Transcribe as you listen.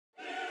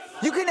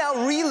You can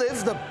now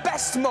relive the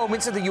best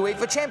moments of the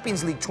UEFA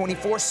Champions League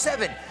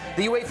 24/7.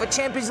 The UEFA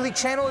Champions League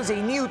channel is a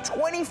new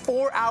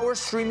 24-hour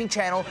streaming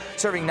channel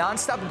serving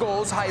non-stop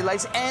goals,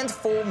 highlights, and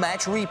full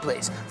match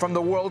replays from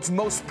the world's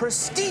most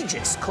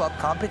prestigious club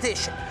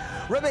competition.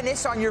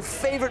 Reminisce on your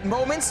favorite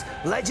moments,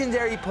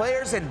 legendary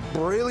players, and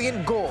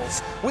brilliant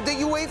goals with the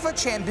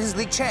UEFA Champions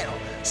League channel,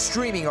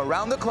 streaming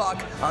around the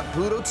clock on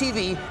Pluto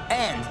TV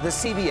and the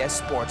CBS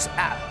Sports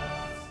app.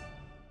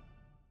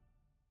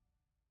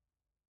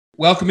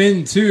 Welcome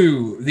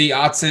into the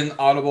Autzen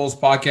Audibles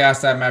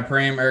podcast. I'm Matt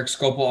Prehm, Eric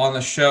Skopel on the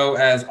show.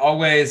 As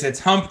always, it's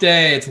hump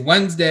day. It's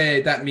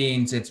Wednesday. That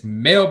means it's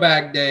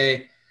mailbag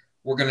day.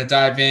 We're going to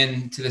dive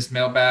into this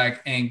mailbag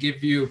and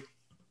give you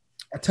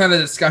a ton of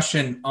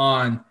discussion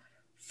on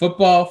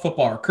football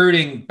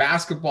recruiting,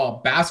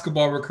 basketball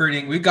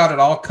recruiting. We got it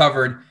all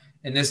covered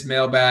in this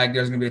mailbag.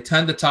 There's going to be a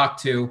ton to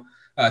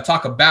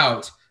talk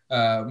about,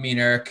 me and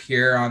Eric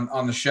here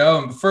on the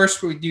show. And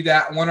first we do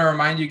that, I want to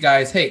remind you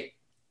guys, hey,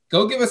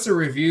 go give us a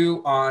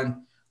review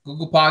on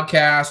Google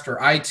Podcast or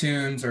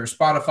iTunes or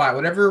Spotify,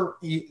 whatever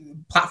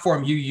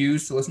platform you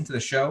use to listen to the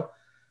show.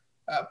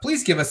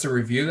 Please give us a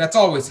review. That's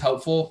always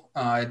helpful.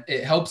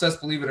 It helps us,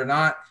 believe it or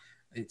not.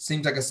 It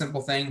seems like a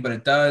simple thing, but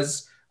it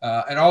does.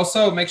 And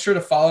also make sure to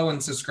follow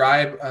and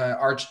subscribe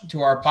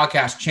to our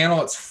podcast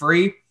channel. It's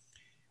free,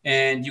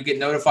 and you get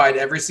notified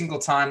every single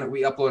time that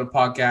we upload a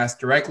podcast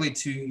directly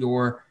to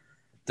your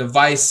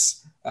device,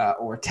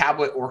 or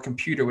tablet or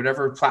computer,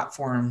 whatever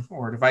platform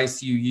or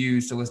device you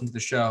use to listen to the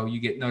show. You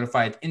get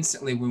notified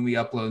instantly when we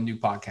upload new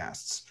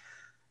podcasts.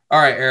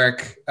 All right,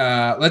 Eric,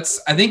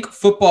 I think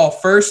football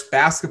first,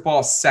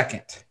 basketball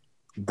second.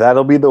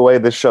 That'll be the way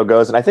this show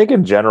goes. And I think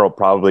in general,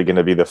 probably going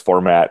to be the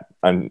format,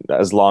 and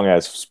as long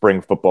as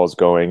spring football is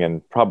going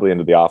and probably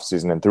into the off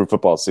season and through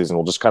football season,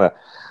 we'll just kind of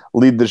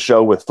lead the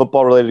show with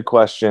football related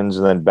questions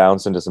and then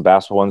bounce into some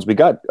basketball ones. We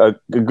got a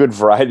good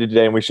variety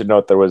today, and we should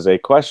note there was a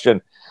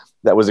question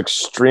that was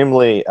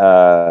extremely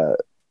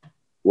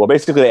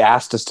basically they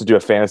asked us to do a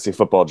fantasy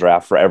football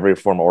draft for every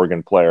former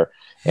Oregon player.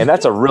 And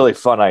that's a really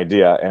fun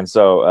idea. And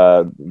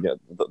so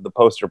the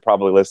poster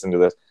probably listening to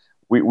this,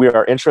 we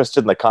are interested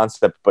in the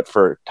concept, but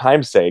for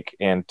time's sake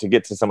and to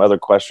get to some other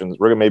questions,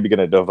 we're maybe going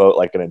to devote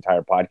like an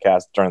entire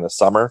podcast during the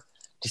summer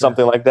to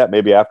something like that,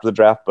 maybe after the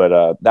draft.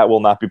 But that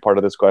will not be part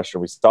of this question.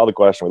 We saw the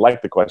question. We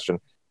liked the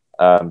question.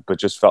 But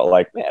just felt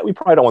like, man, we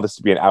probably don't want this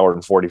to be an hour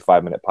and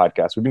 45-minute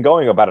podcast. We've been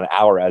going about an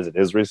hour as it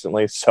is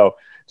recently, so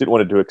didn't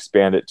want to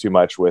expand it too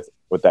much with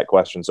that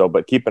question. So,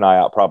 but keep an eye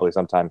out probably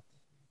sometime,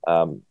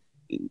 I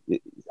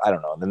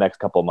don't know, in the next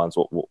couple of months,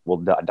 we'll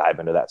dive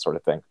into that sort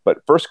of thing.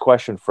 But first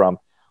question from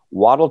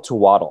Waddle to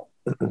Waddle.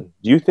 Do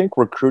you think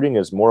recruiting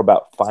is more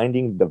about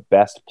finding the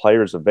best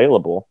players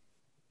available,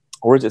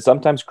 or is it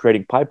sometimes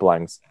creating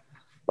pipelines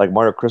like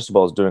Mario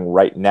Cristobal is doing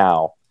right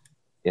now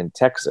in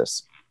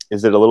Texas?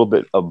 Is it a little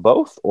bit of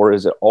both, or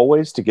is it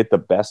always to get the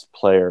best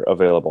player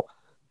available?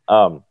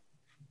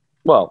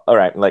 Well, all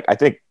right. Like, I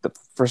think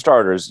for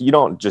starters, you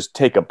don't just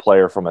take a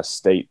player from a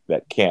state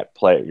that can't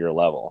play at your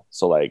level.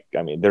 So, like,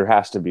 I mean, there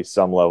has to be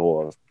some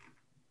level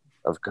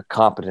of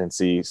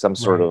competency, some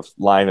sort of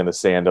line in the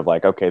sand of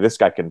like, okay, this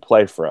guy can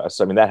play for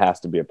us. I mean, that has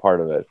to be a part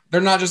of it.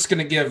 They're not just going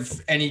to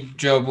give any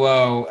Joe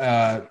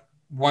Blow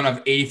one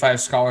of 85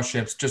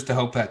 scholarships just to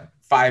hope that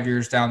 5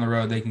 years down the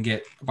road they can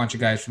get a bunch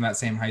of guys from that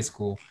same high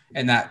school,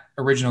 and that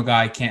original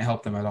guy can't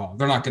help them at all.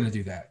 They're not going to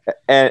do that.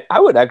 And I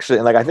would actually,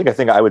 and like, I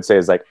think I would say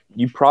is like,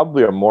 you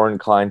probably are more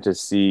inclined to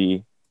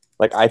see,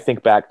 like, I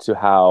think back to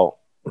how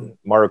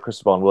Mario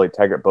Cristobal and Willie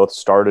Taggart both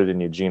started in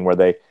Eugene, where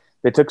they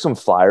took some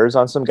flyers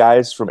on some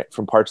guys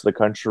from parts of the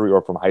country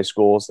or from high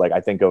schools. Like,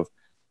 I think of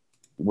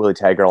Willie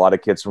Taggart, a lot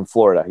of kids from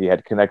Florida. He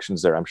had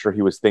connections there. I'm sure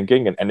he was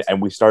thinking,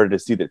 and we started to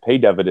see that pay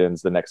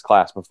dividends the next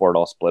class before it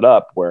all split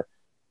up, where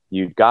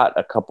you got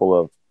a couple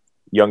of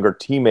younger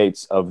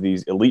teammates of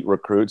these elite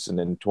recruits. And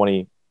in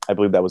I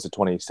believe that was the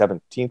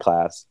 2017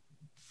 class,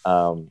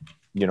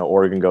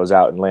 Oregon goes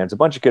out and lands a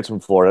bunch of kids from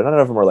Florida. None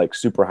of them are like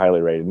super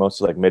highly rated,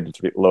 mostly like mid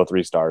to low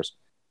 3 stars.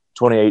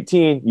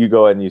 2018, you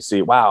go and you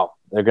see, wow,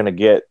 they're going to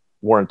get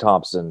Warren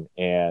Thompson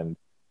and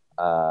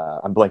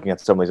I'm blanking on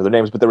some of these other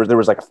names, but there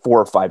was like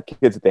 4 or 5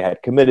 kids that they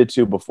had committed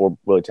to before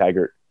Willie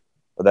Taggart,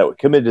 or that were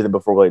committed to them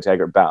before Willie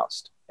Taggart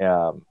bounced.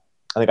 I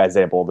think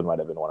Isaiah Bolden might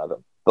have been one of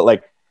them,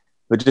 but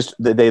just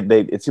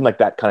it seemed like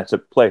that kind of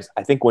took place.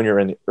 I think when you're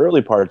in the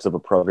early parts of a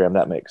program,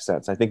 that makes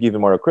sense. I think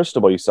even Mario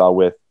Cristobal, you saw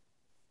with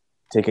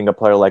taking a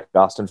player like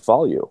Austin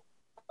Fallu,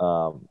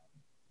 a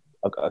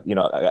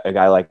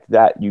guy like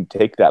that. You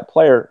take that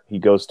player, he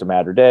goes to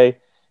Mater Dei,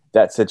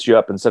 that sets you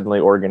up, and suddenly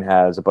Oregon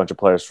has a bunch of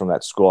players from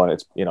that school and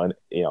it's in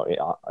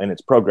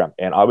its program.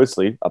 And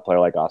obviously, a player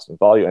like Austin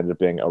Fallu ended up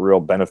being a real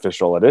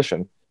beneficial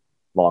addition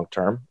long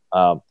term.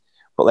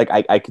 But like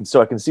I can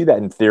see that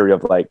in theory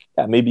of like,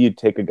 yeah, maybe you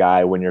take a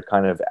guy when you're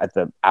kind of at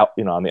the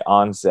on the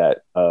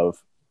onset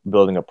of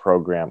building a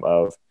program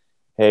of,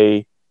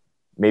 hey,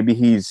 maybe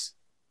he's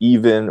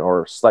even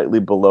or slightly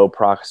below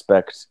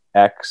prospect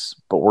X,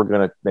 but we're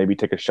going to maybe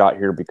take a shot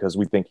here because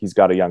we think he's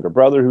got a younger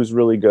brother who's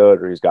really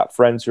good, or he's got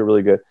friends who are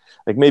really good.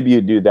 Like maybe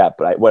you do that,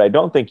 but what I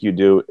don't think you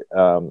do,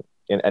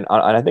 and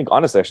I think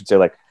honestly, I should say,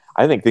 like,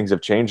 I think things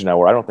have changed now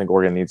where I don't think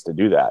Oregon needs to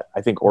do that.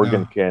 I think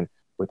Oregon can,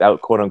 without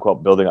quote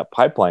unquote building a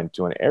pipeline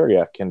to an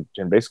area, can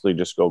basically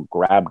just go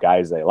grab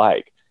guys they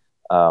like.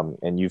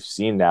 And you've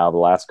seen now the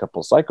last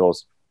couple of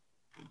cycles,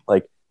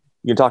 like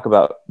you can talk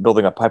about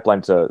building a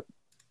pipeline to,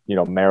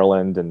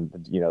 Maryland and,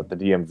 the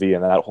DMV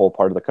and that whole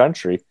part of the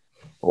country.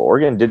 Well,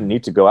 Oregon didn't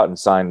need to go out and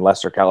sign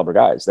lesser caliber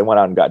guys. They went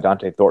out and got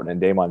Dante Thornton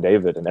and Damon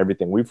David, and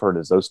everything we've heard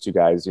is those two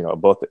guys,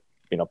 both,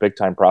 big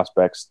time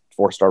prospects,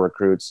 4-star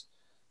recruits.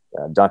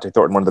 Dante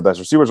Thornton, one of the best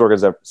receivers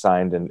Oregon's ever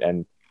signed,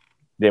 and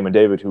Damon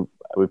David,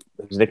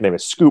 his nickname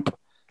is Scoop.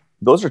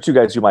 Those are two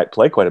guys who might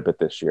play quite a bit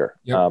this year.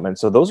 Yep. And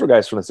so those are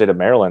guys from the state of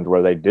Maryland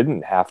where they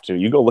didn't have to.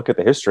 You go look at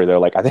the history. They're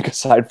like, I think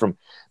aside from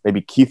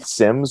maybe Keith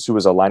Sims, who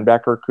was a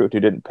linebacker recruit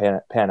who didn't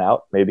pan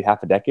out maybe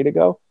half a decade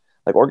ago,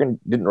 like Oregon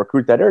didn't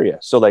recruit that area.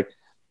 So like,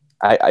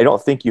 I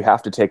don't think you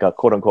have to take a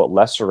quote unquote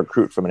lesser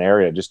recruit from an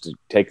area just to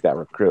take that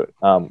recruit.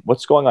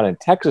 What's going on in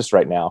Texas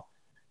right now?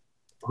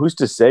 Who's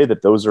to say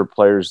that those are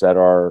players that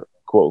are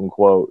quote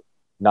unquote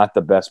not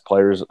the best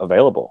players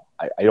available?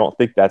 I don't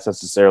think that's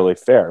necessarily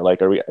fair.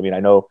 Like, I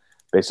know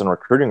based on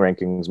recruiting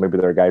rankings, maybe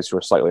there are guys who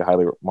are slightly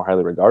more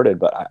highly regarded,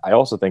 but I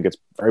also think it's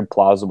very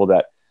plausible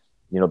that,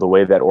 the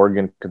way that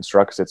Oregon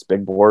constructs its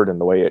big board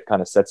and the way it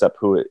kind of sets up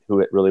who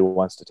it really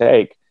wants to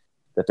take,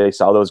 that they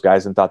saw those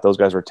guys and thought those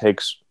guys were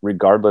takes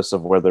regardless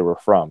of where they were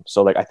from.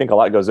 So like, I think a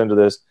lot goes into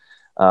this.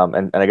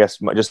 And I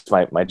guess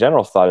my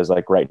general thought is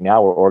like right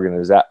now where Oregon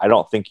is at, I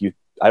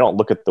don't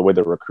look at the way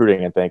they're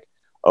recruiting and think,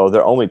 oh,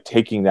 they're only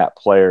taking that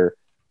player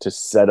to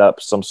set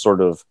up some sort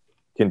of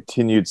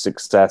continued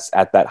success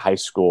at that high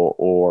school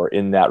or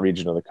in that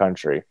region of the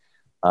country.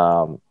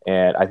 And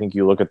I think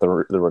you look at the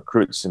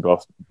recruits in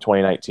both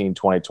 2019,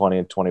 2020,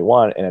 and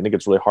 21, and I think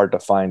it's really hard to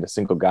find a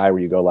single guy where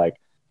you go like,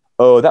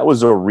 oh, that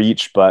was a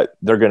reach, but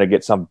they're going to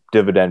get some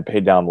dividend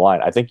paid down the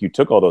line. I think you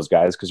took all those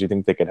guys because you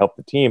think they could help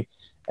the team.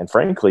 And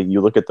frankly, you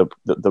look at the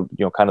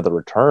kind of the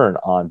return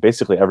on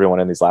basically everyone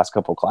in these last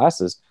couple of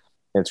classes,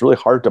 and it's really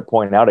hard to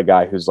point out a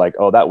guy who's like,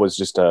 oh, that was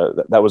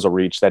a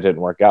reach that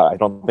didn't work out. I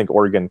don't think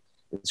Oregon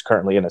is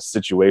currently in a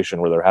situation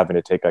where they're having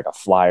to take like a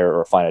flyer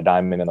or find a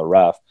diamond in the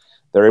rough.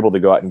 They're able to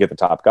go out and get the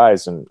top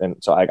guys. And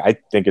so I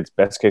think it's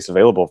best case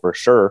available for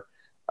sure.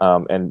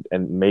 And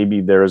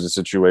maybe there is a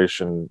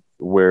situation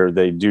where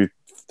they do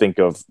think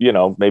of,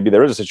 maybe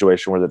there is a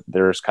situation where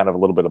there's kind of a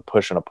little bit of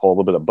push and a pull, a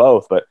little bit of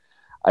both, but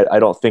I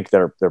don't think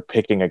they're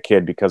picking a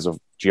kid because of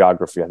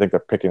geography. I think they're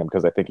picking him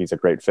because I think he's a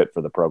great fit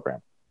for the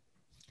program.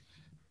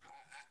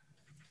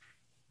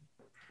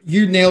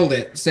 You nailed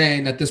it,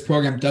 saying that this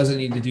program doesn't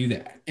need to do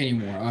that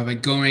anymore. Of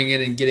like going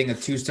in and getting a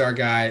 2-star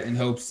guy in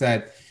hopes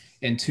that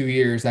in 2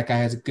 years that guy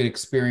has a good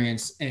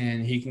experience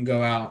and he can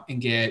go out and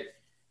get,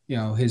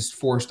 his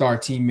 4-star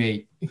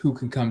teammate who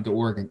can come to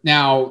Oregon.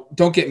 Now,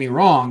 don't get me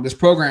wrong. This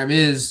program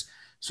is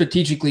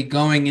strategically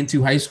going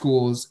into high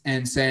schools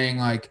and saying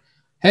like,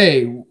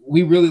 hey,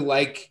 we really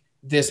like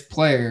this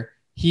player.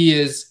 He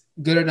is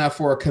good enough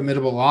for a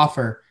committable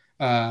offer.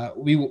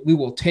 We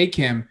will take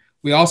him.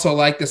 We also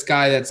like this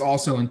guy that's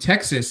also in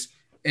Texas,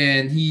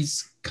 and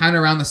he's kind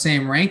of around the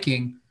same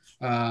ranking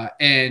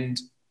and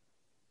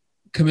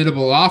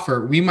committable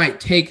offer. We might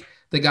take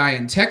the guy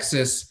in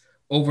Texas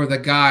over the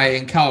guy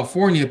in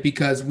California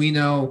because we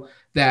know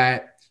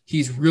that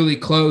he's really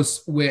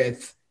close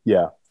with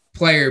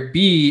player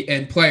B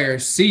and player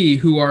C,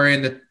 who are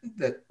in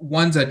the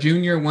one's a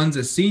junior, one's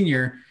a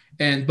senior,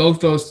 and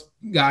both those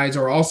guys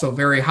are also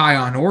very high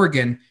on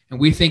Oregon. And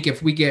we think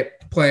if we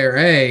get player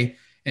A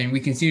and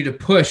we continue to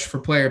push for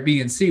player B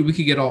and C, we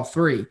could get all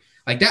three.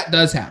 Like that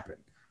does happen.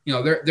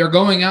 They're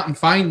going out and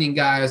finding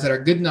guys that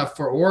are good enough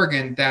for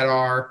Oregon that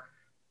are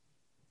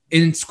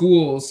in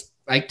schools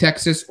like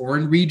Texas or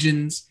in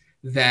regions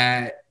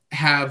that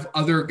have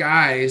other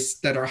guys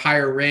that are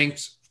higher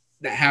ranked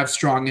that have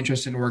strong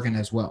interest in Oregon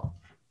as well.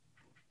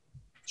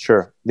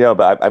 Sure. Yeah.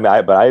 But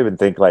I even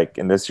think like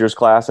in this year's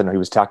class, I know he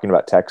was talking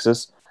about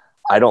Texas.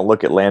 I don't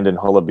look at Landon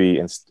Hullaby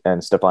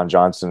and Stephon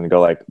Johnson and go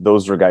like,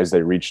 those are guys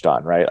they reached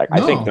on, right? Like,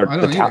 no, I think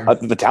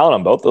the talent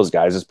on both those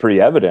guys is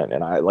pretty evident.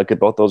 And I look at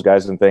both those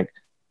guys and think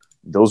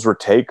those were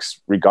takes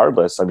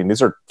regardless. I mean,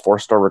 these are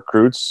 4-star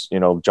recruits.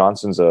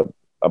 Johnson's a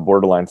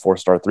borderline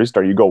 4-star,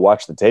 3-star. You go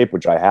watch the tape,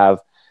 which I have,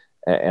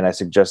 and I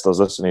suggest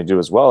those listening to do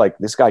as well. Like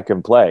this guy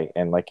can play.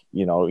 And like,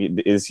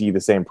 is he the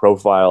same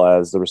profile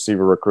as the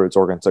receiver recruits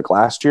Oregon took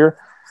last year?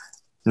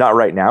 Not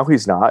right now,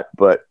 he's not.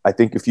 But I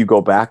think if you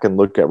go back and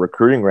look at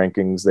recruiting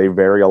rankings, they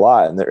vary a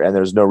lot. And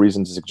there's no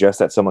reason to suggest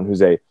that someone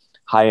who's a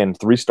high-end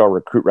 3-star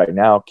recruit right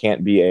now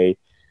can't be a,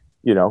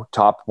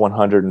 top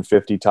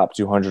 150, top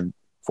 200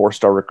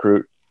 4-star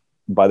recruit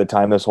by the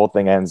time this whole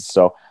thing ends.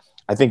 So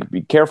I think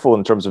be careful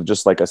in terms of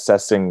just like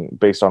assessing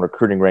based on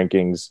recruiting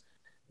rankings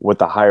what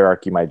the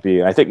hierarchy might be.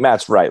 And I think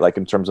Matt's right. Like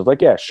in terms of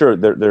like, yeah, sure.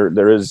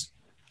 There is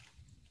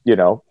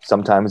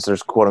sometimes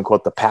there's quote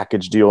unquote the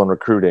package deal in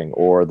recruiting,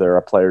 or there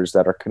are players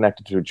that are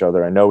connected to each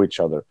other and know each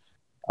other.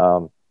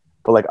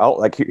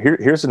 But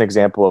here's an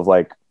example of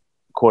like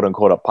quote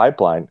unquote a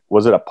pipeline.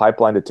 Was it a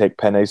pipeline to take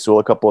Penei Sewell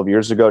a couple of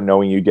years ago,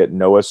 knowing you get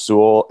Noah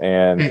Sewell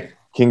and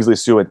Kingsley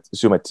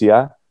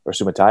Sumatia?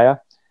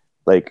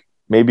 Like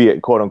maybe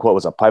it quote unquote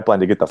was a pipeline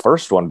to get the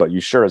first one, but you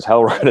sure as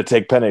hell were going to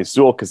take Penei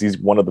Sewell because he's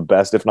one of the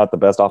best, if not the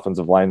best,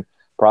 offensive line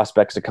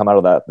prospects to come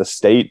out of the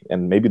state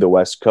and maybe the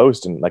West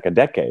Coast in like a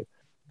decade.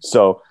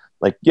 So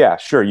like, yeah,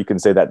 sure, you can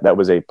say that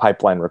was a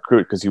pipeline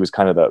recruit because he was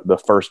kind of the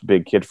first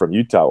big kid from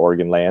Utah.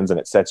 Oregon lands, and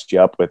it sets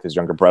you up with his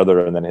younger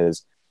brother and then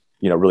his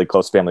really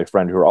close family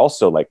friend who are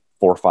also like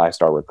 4 or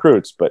 5-star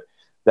recruits. But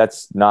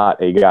that's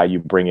not a guy you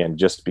bring in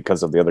just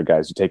because of the other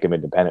guys. You take him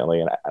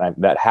independently, and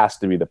that has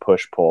to be the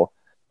push-pull.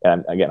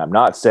 And again, I'm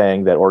not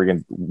saying that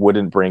Oregon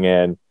wouldn't bring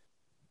in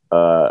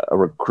a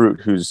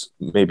recruit who's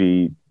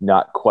maybe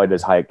not quite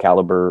as high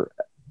caliber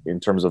in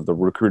terms of the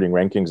recruiting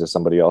rankings as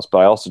somebody else, but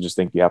I also just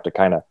think you have to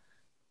kind of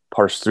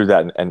parse through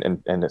that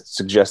and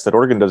suggest that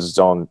Oregon does its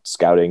own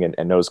scouting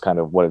and knows kind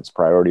of what its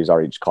priorities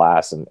are each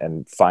class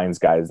and finds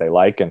guys they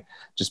like. And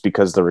just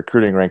because the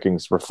recruiting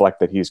rankings reflect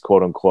that he's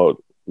quote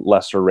unquote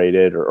lesser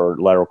rated or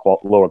lower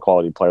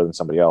quality player than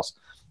somebody else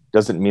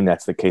doesn't mean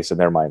that's the case in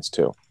their minds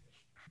too.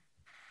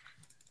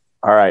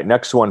 All right,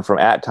 next one from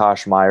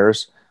 @Tosh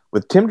Myers.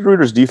 With Tim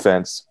DeRuyter's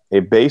defense, a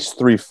base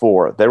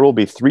 3-4, there will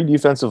be 3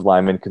 defensive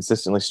linemen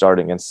consistently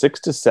starting and 6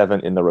 to 7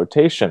 in the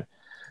rotation.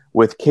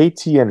 With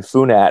KT and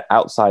Funat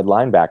outside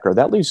linebacker,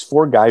 that leaves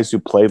 4 guys who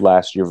played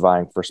last year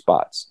vying for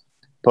spots.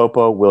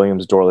 Popo,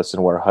 Williams, Dorless,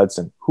 and Ware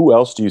Hudson. Who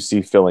else do you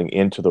see filling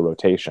into the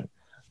rotation?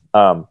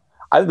 I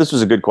think this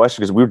was a good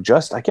question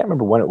because I can't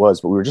remember when it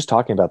was, but we were just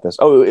talking about this.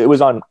 Oh, it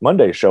was on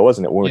Monday's show,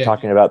 wasn't it? When we were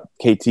talking about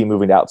KT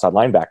moving to outside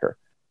linebacker.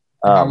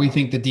 How we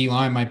think the D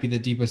line might be the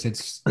deepest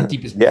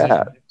position.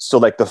 Yeah. So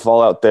like the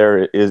fallout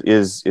there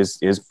is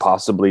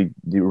possibly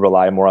you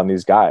rely more on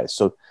these guys.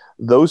 So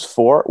those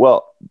 4,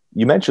 well,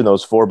 you mentioned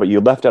those 4, but you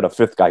left out a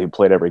 5th guy who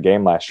played every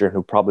game last year,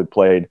 who probably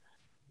played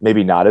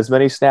maybe not as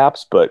many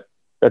snaps, but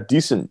a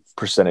decent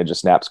percentage of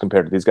snaps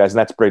compared to these guys. And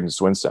that's Braden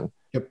Swinson.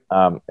 Yep.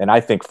 And I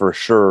think for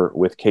sure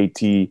with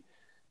KT,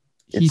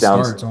 he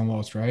starts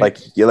almost, right? Like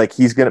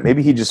he's going to,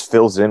 maybe he just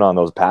fills in on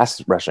those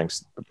pass rushing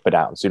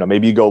downs.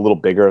 Maybe you go a little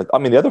bigger. I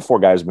mean, the other 4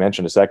 guys we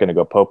mentioned a second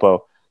ago,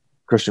 Popo,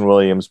 Christian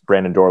Williams,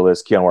 Brandon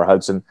Dorless, Keon Ware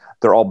Hudson,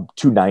 they're all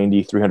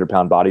 290,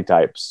 300-pound body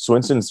types.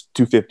 Swinson's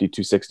 250,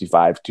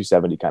 265,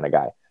 270 kind of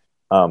guy.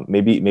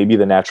 Maybe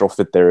the natural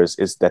fit there is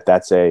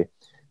that's a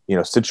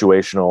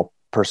situational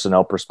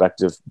personnel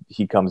perspective.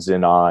 He comes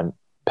in on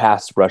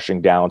pass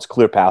rushing downs,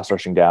 clear pass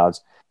rushing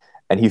downs,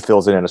 and he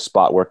fills in a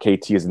spot where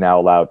KT is now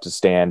allowed to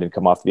stand and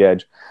come off the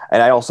edge.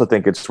 And I also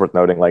think it's worth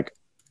noting, like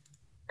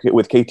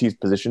with KT's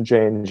position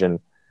change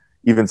and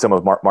even some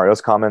of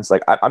Mario's comments,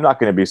 like I'm not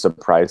going to be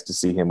surprised to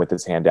see him with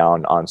his hand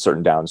down on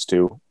certain downs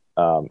too.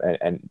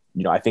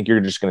 I think you're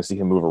just going to see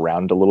him move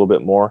around a little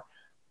bit more.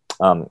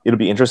 It'll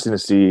be interesting to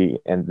see,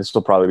 and this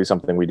will probably be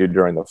something we do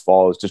during the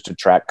fall, is just to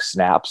track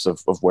snaps of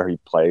where he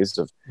plays,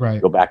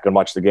 go back and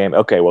watch the game.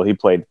 Okay, well, he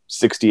played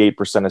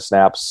 68% of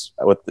snaps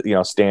with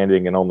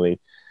standing and only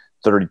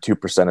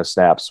 32% of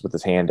snaps with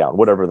his hand down,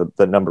 whatever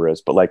the number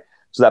is. But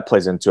so that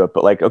plays into it.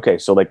 But okay,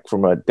 so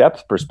from a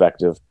depth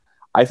perspective,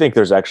 I think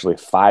there's actually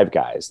 5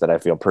 guys that I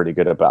feel pretty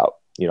good about,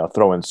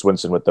 throwing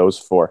Swinson with those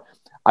 4.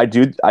 I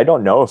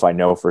don't know if I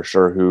know for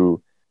sure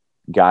who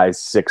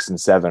guys 6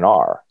 and 7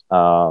 are.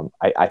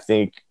 I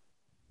think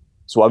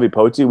Suave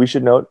Poti, we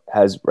should note,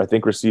 has, I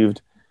think,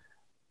 received,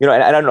 and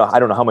I don't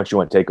know how much you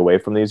want to take away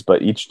from these,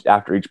 but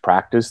after each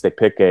practice, they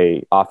pick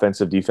a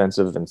offensive,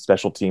 defensive, and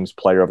special teams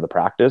player of the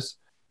practice.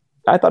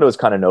 I thought it was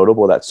kind of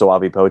notable that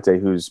Suave Pote,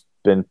 who's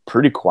been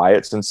pretty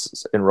quiet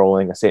since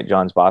enrolling, a St.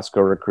 John's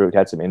Bosco recruit,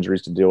 had some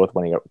injuries to deal with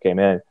when he came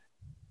in.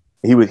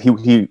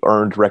 He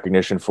earned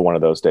recognition for one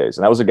of those days.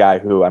 And that was a guy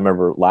who I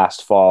remember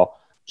last fall,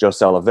 Joe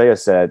Salavea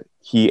said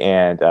he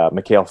and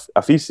Mikhail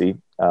Afisi,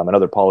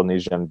 another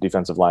Polynesian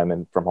defensive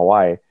lineman from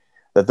Hawaii,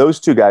 that those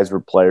 2 guys were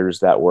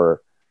players that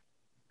were,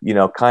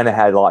 kind of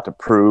had a lot to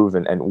prove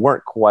and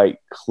weren't quite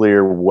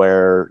clear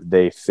where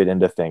they fit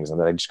into things,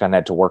 and that they just kind of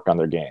had to work on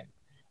their game.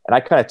 And I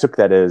kind of took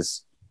that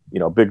as,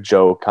 Big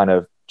Joe kind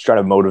of trying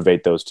to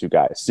motivate those 2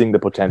 guys, seeing the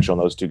potential in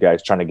those 2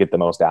 guys, trying to get the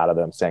most out of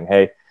them, saying,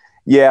 hey,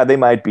 yeah, they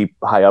might be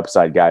high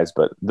upside guys,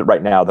 but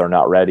right now they're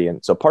not ready.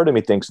 And so part of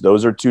me thinks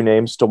those are 2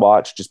 names to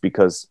watch just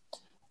because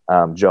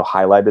Joe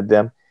highlighted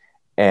them.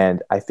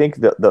 And I think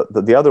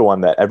the other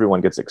one that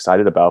everyone gets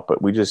excited about, but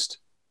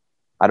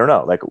I don't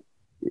know,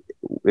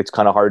 it's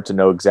kind of hard to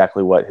know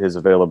exactly what his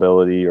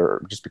availability,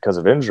 or just because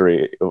of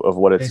injury, of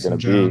what it's going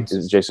to be,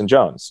 is Jason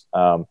Jones.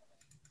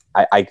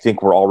 I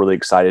think we're all really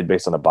excited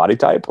based on the body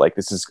type.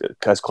 This is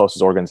as close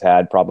as Oregon's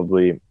had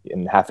probably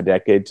in half a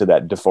decade to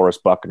that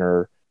DeForest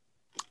Buckner,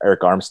 Eric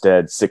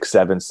Armstead,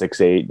 6'7",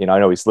 6'8". I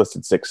know he's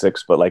listed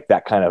 6'6", but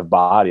that kind of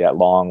body, that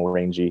long,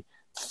 rangy,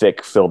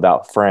 thick, filled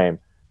out frame.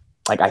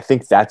 I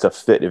think that's a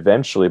fit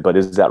eventually, but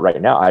is that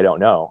right now? I don't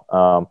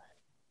know.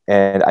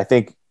 And I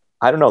think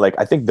I don't know. Like,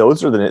 I think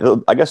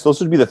I guess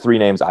those would be the three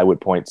names I would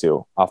point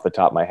to off the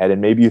top of my head.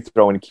 And maybe you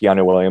throw in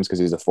Keanu Williams because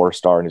he's a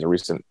 4-star and he's a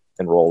recent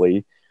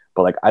enrollee.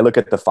 But like, I look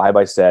at the five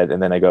I said,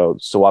 and then I go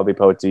Suavi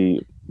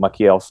Poti,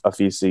 Makiel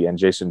Afisi, and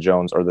Jason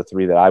Jones are the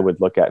three that I would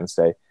look at and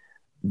say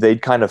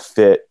they'd kind of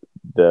fit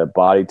the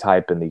body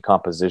type and the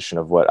composition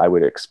of what I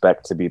would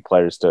expect to be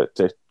players to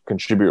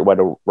contribute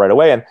right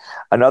away. And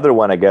another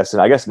one, I guess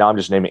now I'm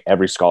just naming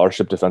every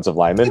scholarship defensive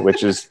lineman,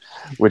 which is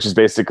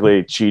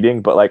basically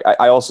cheating. But like,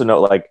 I also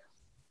know, like,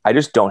 I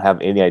just don't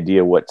have any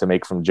idea what to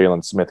make from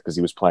Jalen Smith because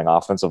he was playing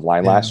offensive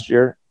line last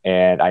year,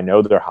 and I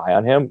know they're high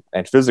on him,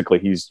 and physically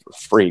he's a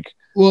freak.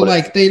 Well,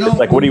 like they don't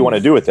like, what do you want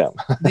to do with him?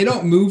 They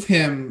don't move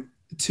him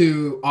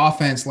to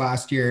offense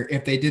last year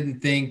if they didn't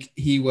think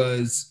he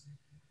was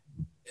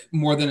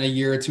more than a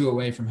year or two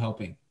away from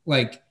helping.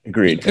 Like,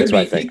 agreed. That's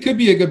what I think. He could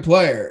be a good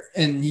player,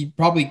 and he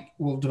probably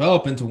will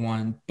develop into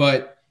one,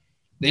 but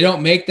they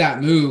don't make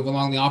that move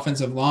along the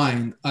offensive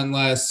line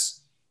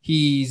unless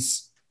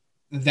he's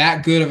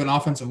that good of an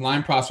offensive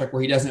line prospect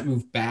where he doesn't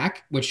move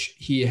back, which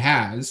he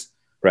has,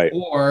 right?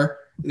 Or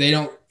they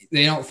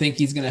don't think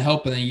he's going to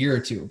help in a year or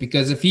two,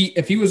 because if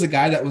he was a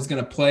guy that was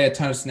going to play a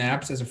ton of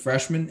snaps as a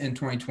freshman in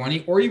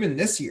 2020 or even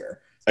this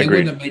year, they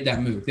wouldn't have made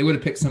that move. They would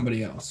have picked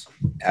somebody else.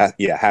 Yeah,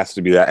 it has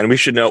to be that. And we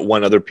should note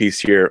one other piece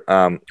here.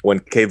 When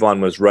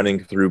Kayvon was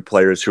running through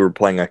players who were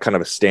playing a kind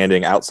of a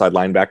standing outside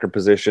linebacker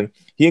position,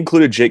 he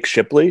included Jake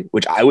Shipley,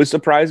 which I was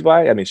surprised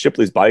by. I mean,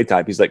 Shipley's body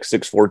type, he's like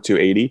 6'4",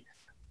 280.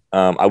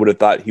 I would have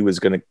thought he was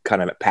going to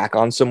kind of pack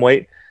on some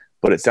weight,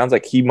 but it sounds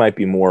like he might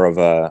be more of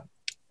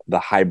the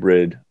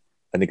hybrid,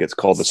 I think it's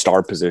called the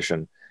star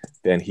position,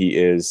 than he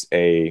is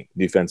a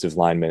defensive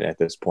lineman at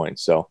this point.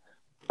 So,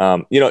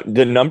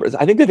 the numbers,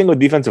 I think the thing with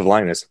defensive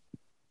line is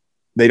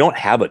they don't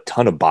have a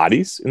ton of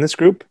bodies in this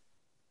group.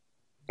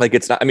 Like,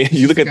 it's not, I mean,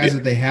 you look at the guys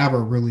that they have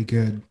are really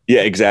good.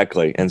 Yeah,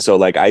 exactly. And so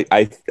like,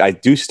 I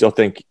do still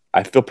think,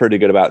 I feel pretty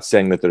good about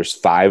saying that there's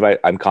five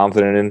I'm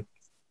confident in.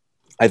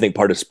 I think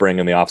part of spring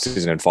and the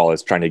offseason and fall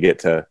is trying to get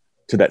to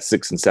that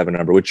 6 and 7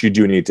 number, which you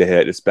do need to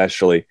hit,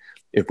 especially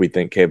if we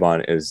think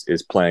Kayvon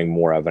is playing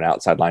more of an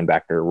outside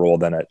linebacker role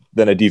than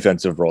a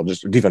defensive role,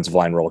 just a defensive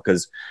line role,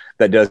 because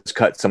that does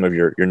cut some of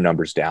your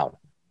numbers down.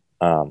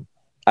 I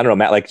don't know,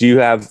 Matt, like, do you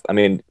have, I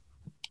mean,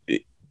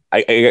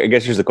 I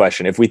guess here's the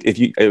question.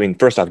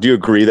 First off, do you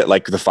agree that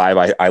like the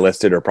five I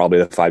listed are probably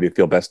the five you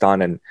feel best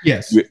on? And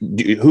yes,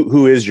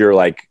 who is your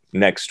like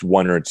next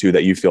one or two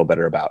that you feel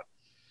better about?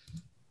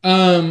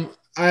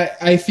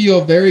 I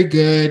feel very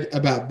good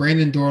about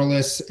Brandon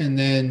Dorlus, and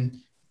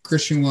then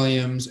Christian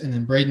Williams, and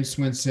then Braden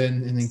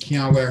Swinson, and then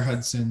Keon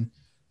Ware-Hudson.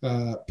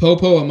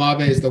 Popo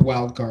Amave is the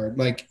wild card.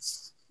 Like,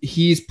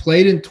 he's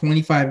played in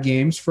 25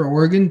 games for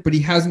Oregon, but he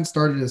hasn't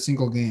started a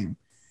single game.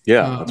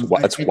 Yeah,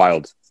 that's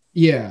wild.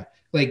 Yeah,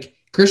 like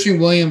Christian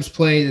Williams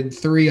played in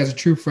 3 as a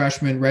true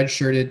freshman,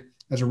 redshirted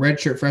as a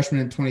redshirt freshman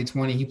in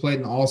 2020. He played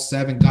in all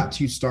 7, got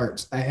 2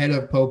 starts ahead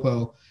of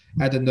Popo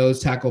at the nose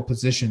tackle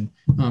position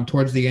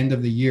towards the end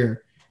of the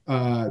year.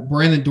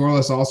 Brandon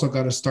Dorlus also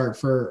got a start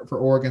for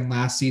Oregon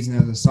last season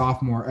as a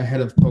sophomore ahead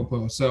of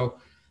Popo. So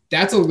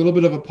that's a little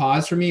bit of a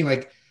pause for me.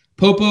 Like,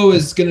 Popo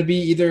is going to be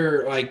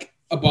either like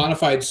a bona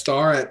fide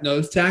star at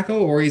nose tackle,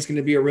 or he's going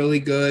to be a really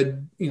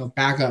good,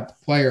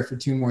 backup player for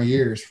 2 more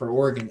years for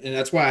Oregon. And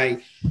that's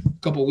why a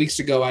couple of weeks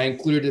ago, I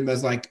included him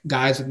as like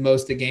guys with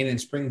most to gain in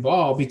spring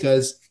ball,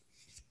 because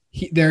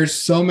there's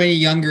so many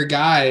younger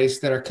guys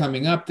that are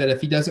coming up that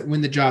if he doesn't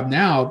win the job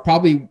now,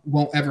 probably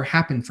won't ever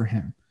happen for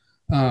him.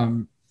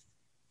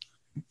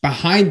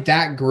 Behind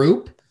that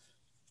group,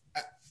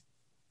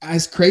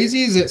 as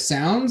crazy as it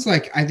sounds,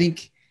 like I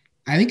think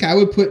I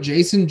would put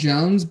Jason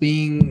Jones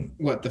being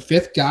the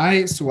 5th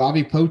guy,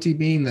 Suavi Poti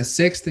being the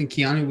 6th, and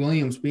Keanu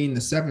Williams being the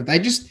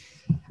 7th.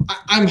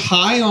 I'm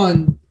high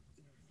on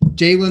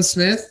Jalen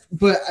Smith,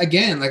 but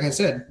again, like I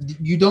said,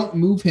 you don't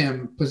move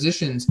him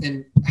positions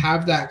and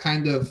have that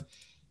kind of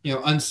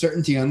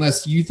uncertainty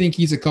unless you think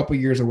he's a couple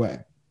years away.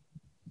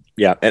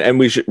 Yeah, and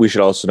we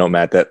should also know,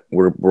 Matt, that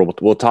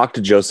we'll talk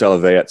to Joe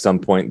Salavea at some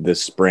point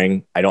this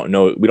spring. I don't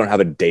know, we don't have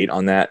a date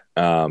on that.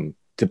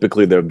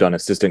 Typically, they've done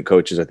assistant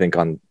coaches, I think,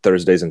 on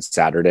Thursdays and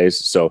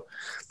Saturdays. So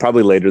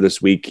probably later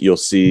this week, you'll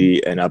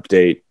see an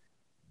update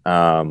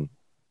from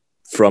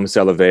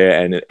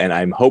Salavea, and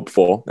I'm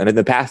hopeful. And in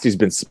the past, he's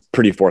been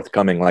pretty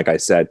forthcoming, like I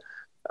said,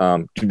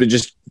 but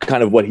just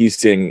kind of what he's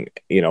seeing,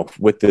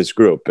 with this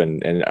group.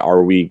 And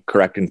are we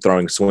correct in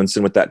throwing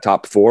Swinson with that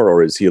top 4,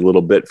 or is he a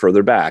little bit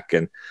further back?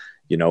 And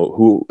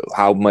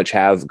how much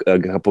have a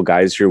couple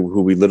guys here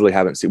who we literally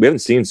haven't seen? We haven't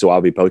seen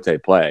Suavi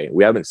Pote play.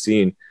 We haven't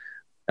seen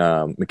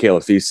Makiel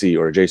Afisi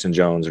or Jason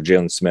Jones or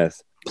Jalen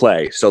Smith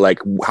play. So like,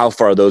 how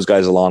far are those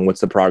guys along?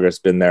 What's the progress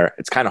been there?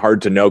 It's kind of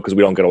hard to know because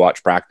we don't get to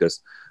watch practice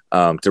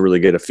to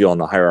really get a feel on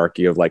the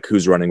hierarchy of like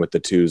who's running with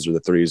the 2s or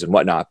the 3s and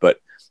whatnot. But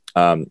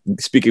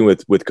speaking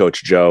with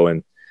Coach Joe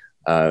and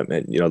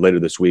later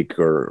this week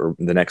or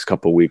the next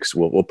couple of weeks,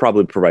 we'll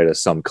probably provide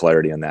us some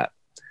clarity on that.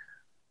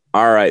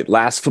 All right,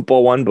 last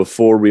football one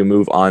before we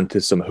move on to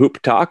some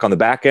hoop talk on the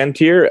back end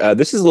here.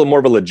 This is a little more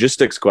of a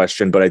logistics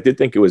question, but I did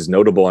think it was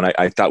notable, and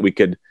I thought we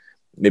could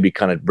maybe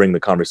kind of bring the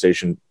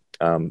conversation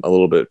a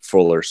little bit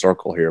fuller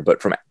circle here.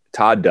 But from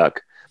Todd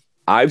Duck,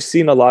 I've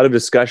seen a lot of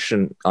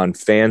discussion on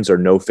fans or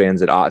no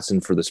fans at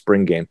Autzen for the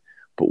spring game.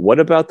 But what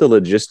about the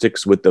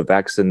logistics with the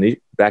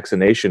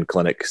vaccination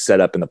clinic set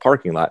up in the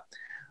parking lot?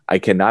 I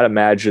cannot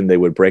imagine they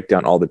would break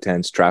down all the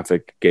tents,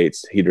 traffic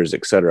gates, heaters,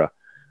 etc.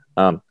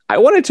 I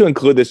wanted to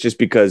include this just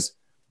because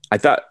I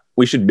thought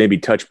we should maybe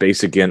touch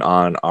base again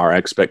on our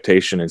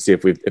expectation and see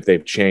if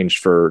they've changed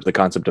for the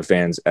concept of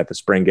fans at the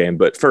spring game.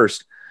 But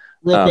first,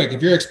 real quick,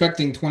 if you're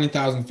expecting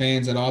 20,000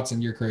 fans at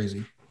Autzen, you're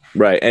crazy.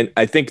 Right. And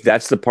I think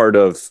that's the part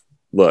of,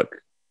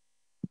 look,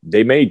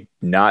 they may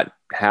not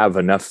have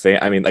enough fans.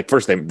 I mean, like,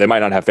 first, they might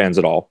not have fans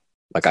at all.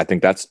 Like, I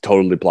think that's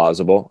totally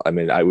plausible. I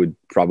mean, I would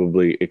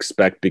probably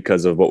expect,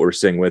 because of what we're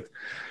seeing with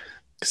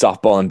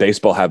softball and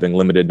baseball having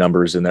limited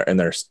numbers in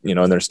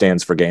their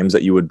stands for games,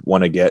 that you would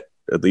want to get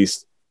at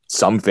least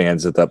some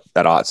fans at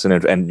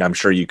Autzen. And I'm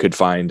sure you could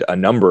find a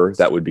number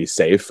that would be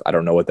safe. I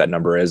don't know what that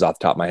number is off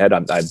the top of my head.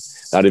 I'm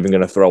not even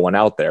going to throw one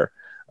out there.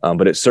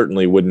 But it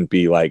certainly wouldn't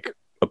be like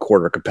a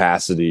quarter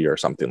capacity or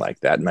something like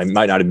that. And it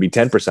might not even be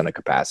 10% of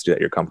capacity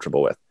that you're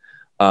comfortable with.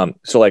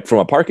 So like from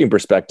a parking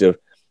perspective,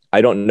 I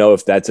don't know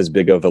if that's as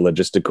big of a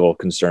logistical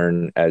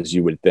concern as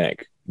you would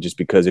think, just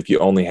because if you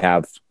only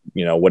have,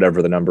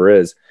 whatever the number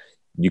is,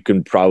 you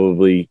can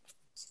probably,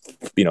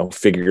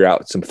 figure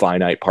out some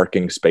finite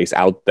parking space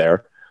out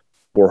there,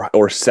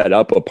 or set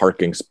up a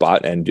parking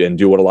spot and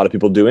do what a lot of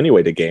people do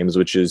anyway to games,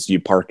 which is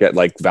you park at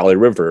like Valley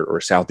River or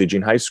South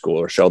Eugene High School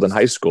or Sheldon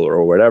High School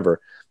or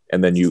whatever.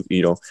 And then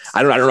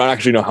I don't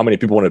actually know how many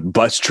people want to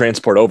bus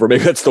transport over.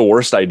 Maybe that's the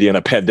worst idea in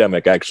a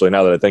pandemic, actually,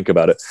 now that I think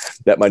about it.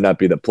 That might not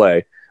be the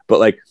play. But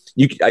like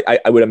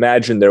I would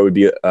imagine there would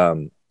be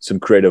some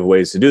creative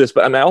ways to do this.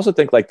 But I mean, I also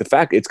think like the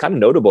fact it's kind of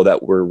notable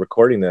that we're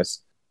recording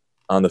this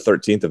on the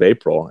 13th of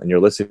April and you're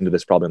listening to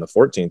this probably on the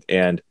 14th.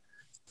 And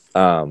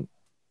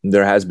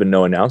there has been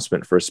no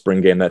announcement for a spring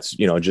game that's,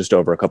 just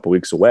over a couple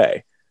weeks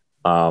away.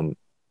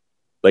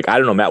 Like, I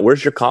don't know, Matt,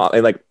 where's your call?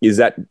 Like, is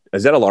that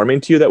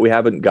alarming to you that we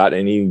haven't got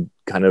any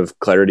kind of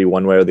clarity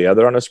one way or the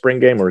other on a spring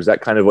game? Or is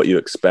that kind of what you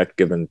expect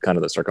given kind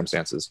of the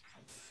circumstances?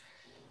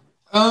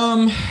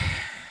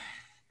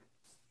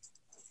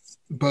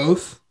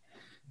 Both.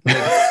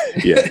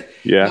 Yeah.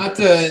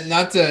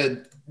 Not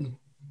to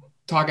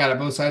talk out of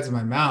both sides of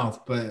my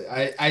mouth, but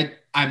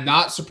I'm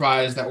not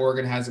surprised that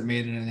Oregon hasn't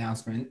made an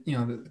announcement,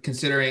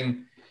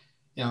 considering,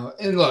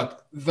 and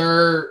look,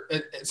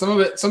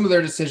 some of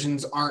their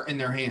decisions aren't in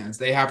their hands.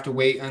 They have to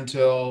wait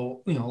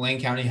until, Lane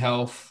County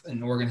Health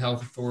and Oregon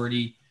Health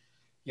Authority,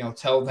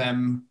 tell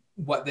them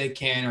what they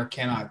can or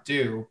cannot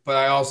do. But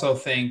I also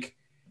think,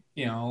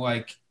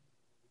 like,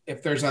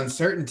 if there's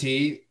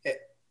uncertainty,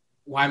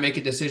 why make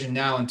a decision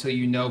now until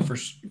you know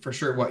for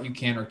sure what you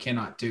can or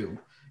cannot do?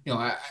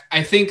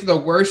 I think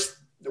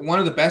one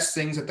of the best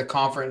things that the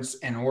conference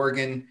and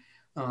Oregon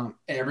and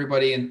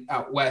everybody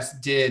out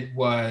west did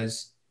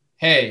was,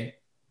 hey,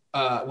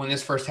 when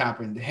this first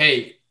happened,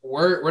 hey,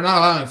 we're not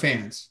allowing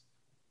fans,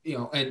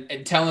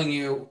 and telling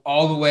you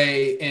all the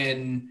way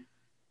in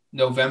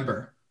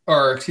November,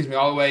 or excuse me,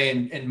 all the way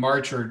in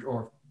March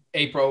or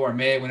April or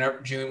May,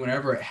 June,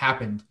 whenever it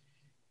happened,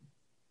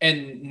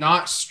 and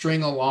not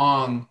string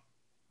along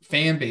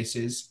fan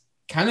bases,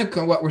 kind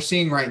of what we're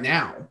seeing right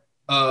now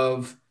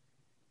of,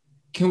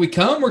 can we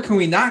come or can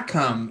we not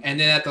come? And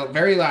then at the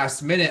very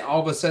last minute, all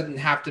of a sudden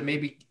have to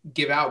maybe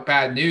give out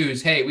bad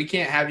news. Hey, we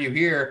can't have you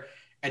here.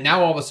 And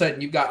now all of a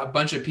sudden you've got a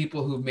bunch of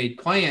people who've made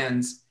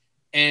plans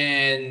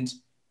and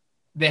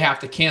they have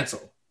to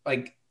cancel.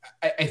 Like,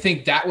 I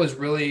think that was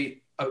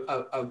really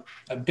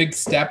a big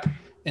step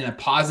in a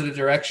positive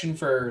direction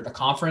for the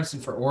conference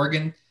and for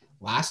Oregon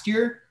last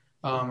year,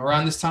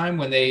 around this time,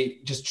 when they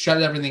just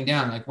shut everything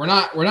down. Like, we're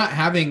not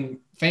having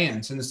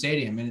fans in the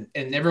stadium,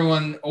 and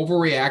everyone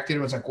overreacted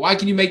and was like, why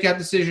can you make that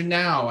decision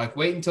now? Like,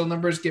 wait until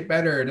numbers get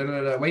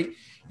better.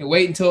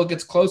 Wait until it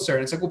gets closer.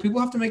 And it's like, well, people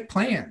have to make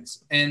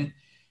plans. And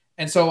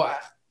so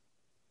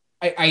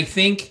I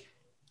think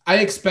I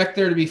expect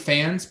there to be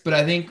fans, but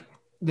I think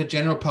the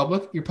general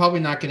public, you're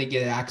probably not going to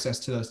get access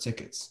to those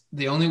tickets.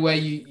 The only way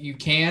you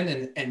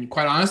can, and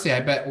quite honestly, I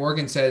bet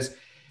Oregon says,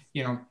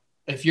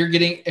 if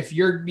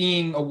you're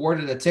being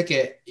awarded a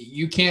ticket,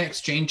 you can't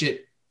exchange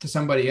it to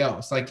somebody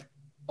else. Like,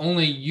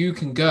 only you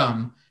can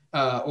come,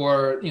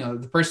 or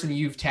the person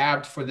you've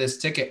tabbed for this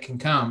ticket can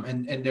come,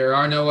 and there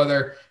are no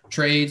other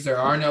trades, there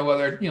are no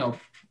other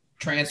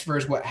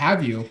transfers, what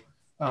have you.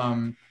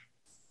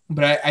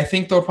 But I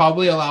think they'll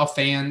probably allow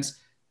fans.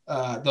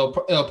 It'll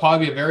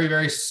probably be a very,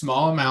 very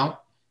small amount.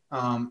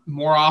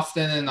 More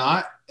often than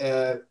not,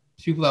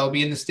 people that will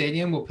be in the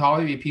stadium will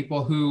probably be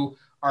people who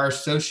are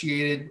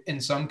associated in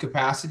some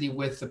capacity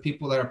with the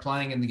people that are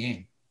playing in the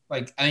game.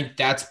 Like, I think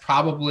that's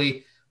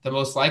probably the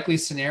most likely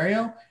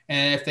scenario.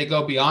 And if they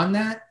go beyond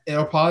that,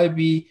 it'll probably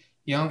be,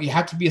 you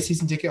have to be a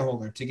season ticket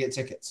holder to get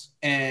tickets.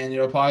 And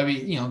it'll probably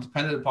be,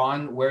 dependent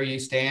upon where you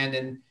stand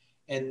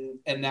and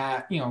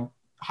that,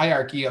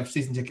 hierarchy of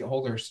season ticket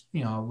holders,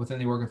 within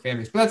the Oregon fan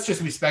base. But that's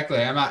just me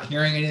speculating. I'm not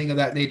hearing anything of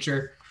that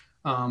nature.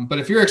 But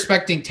if you're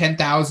expecting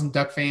 10,000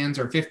 Duck fans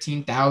or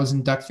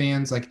 15,000 Duck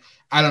fans, like,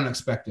 I don't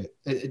expect it.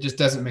 It just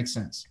doesn't make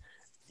sense.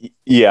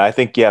 Yeah, I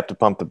think you have to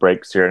pump the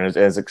brakes here. And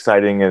as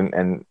exciting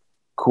and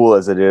cool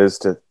as it is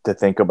to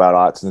think about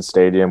Autzen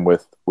Stadium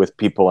with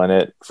people in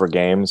it for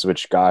games,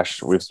 which,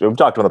 gosh, we've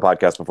talked on the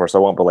podcast before, so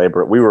I won't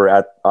belabor it. We were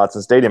at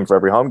Autzen Stadium for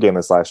every home game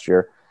this last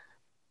year,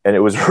 and it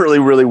was really,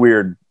 really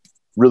weird,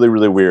 really,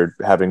 really weird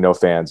having no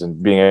fans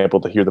and being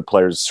able to hear the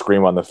players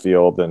scream on the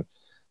field and,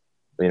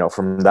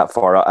 from that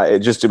far.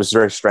 It was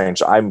very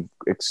strange. I'm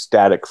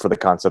ecstatic for the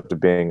concept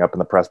of being up in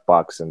the press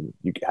box and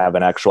you have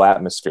an actual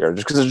atmosphere,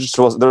 just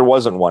because there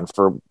wasn't one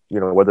for,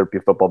 whether it be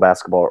football,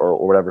 basketball,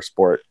 or whatever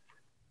sport,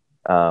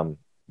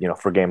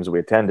 for games we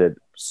attended.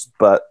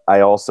 But I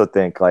also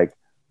think, like,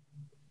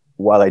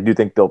 while I do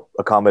think they'll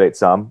accommodate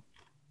some,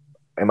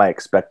 am I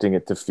expecting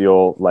it to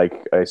feel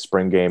like a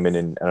spring game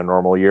in a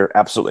normal year?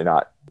 Absolutely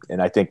not.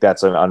 And I think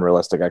that's an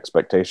unrealistic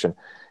expectation.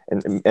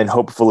 And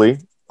hopefully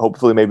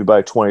maybe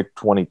by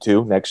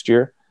 2022 next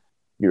year,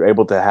 you're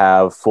able to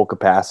have full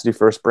capacity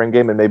for a spring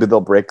game, and maybe they'll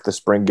break the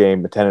spring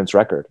game attendance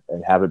record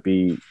and have it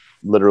be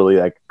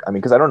literally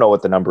because I don't know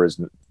what the number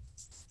is,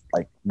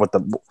 like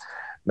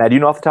Matt, do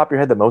you know off the top of your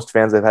head the most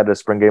fans they've had at a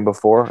spring game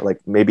before? Like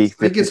maybe 50%? I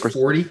think it's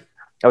 40.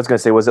 I was going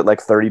to say, was it like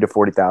 30 to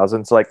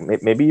 40,000? So like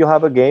maybe you'll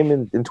have a game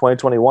in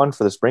 2021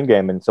 for the spring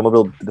game, and some of it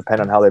will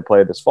depend on how they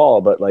play this fall,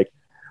 but like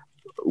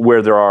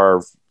where there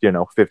are,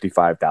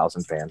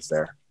 55,000 fans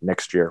there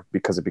next year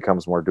because it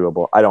becomes more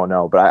doable. I don't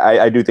know, but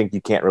I do think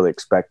you can't really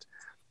expect.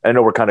 I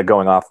know we're kind of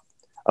going off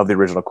of the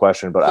original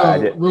question,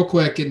 but real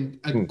quick, in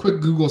a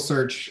quick Google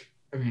search,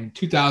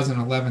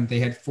 2011, they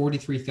had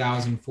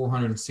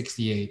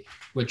 43,468,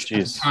 which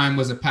at the time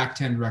was a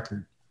Pac-10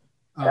 record.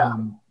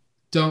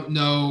 Don't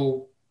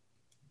know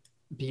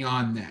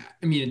beyond that.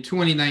 In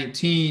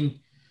 2019,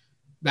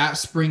 that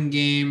spring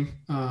game,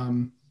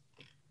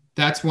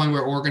 that's one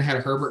where Oregon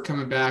had Herbert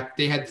coming back.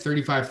 They had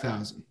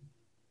 35,000.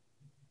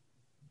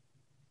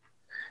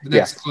 The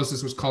next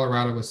closest was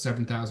Colorado with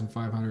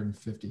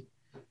 7,550.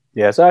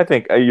 Yeah, so I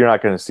think you're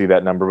not going to see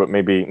that number, but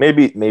maybe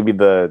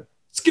the.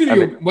 It's going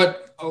to be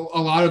what a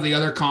lot of the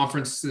other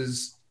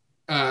conferences,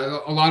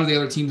 a lot of the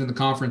other teams in the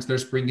conference, their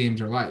spring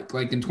games are like.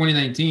 Like in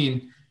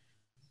 2019,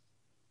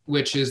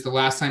 which is the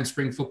last time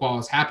spring football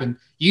has happened,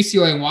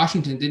 UCLA and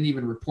Washington didn't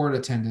even report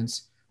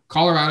attendance.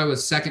 Colorado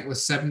was second with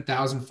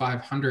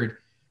 7,500.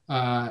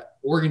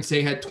 Oregon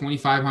State had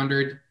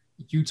 2,500.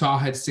 Utah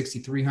had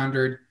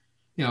 6,300.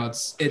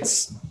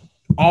 It's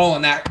all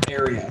in that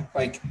area,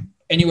 like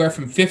anywhere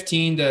from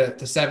 15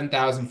 to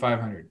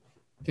 7,500,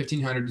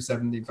 1,500 to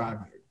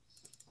 7,500.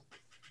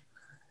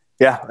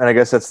 Yeah, and I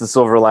guess that's the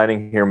silver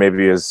lining here.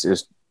 Maybe is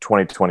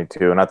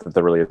 2022. Not that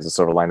there really is a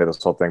silver lining to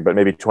this whole thing, but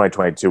maybe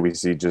 2022 we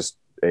see just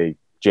a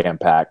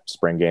jam-packed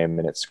spring game,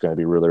 and it's going to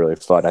be really, really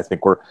fun. I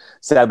think we're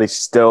sadly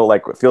still,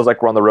 like, it feels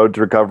like we're on the road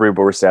to recovery,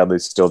 but we're sadly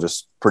still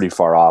just pretty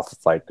far off,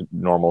 like,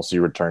 normalcy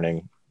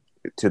returning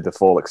to the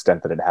full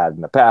extent that it had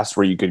in the past,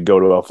 where you could go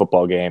to a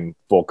football game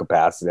full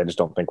capacity. I just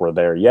don't think we're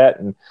there yet,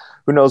 and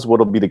who knows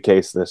what'll be the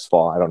case this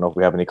fall. I don't know if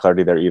we have any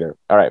clarity there either.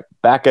 All right,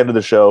 back end of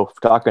the show,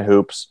 talking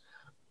hoops.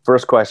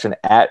 First question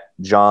at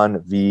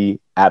John V.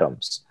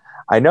 Adams.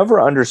 I never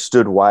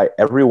understood why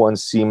everyone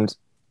seemed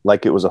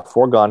like it was a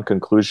foregone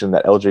conclusion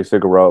that LJ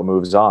Figueroa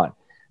moves on.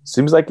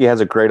 Seems like he has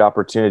a great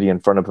opportunity in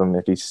front of him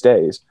if he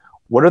stays.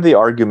 What are the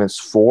arguments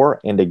for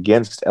and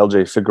against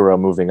LJ Figueroa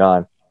moving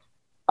on?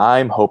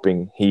 I'm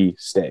hoping he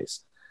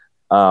stays.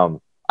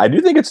 I do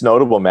think it's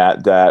notable,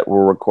 Matt, that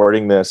we're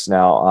recording this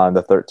now on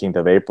the 13th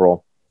of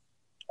April.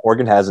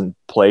 Oregon hasn't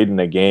played in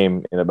a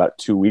game in about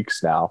 2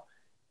 weeks now,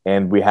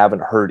 and we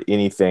haven't heard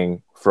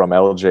anything from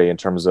LJ in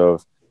terms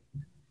of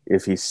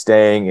if he's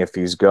staying, if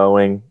he's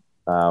going.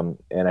 And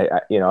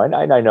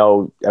I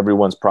know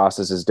everyone's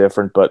process is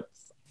different, but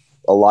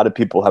a lot of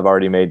people have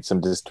already made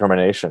some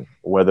determination,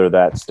 whether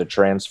that's to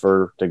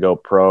transfer, to go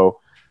pro,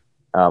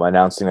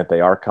 announcing that they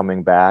are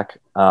coming back.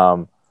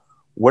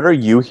 What are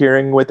you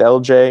hearing with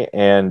LJ?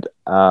 And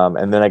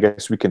then I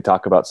guess we can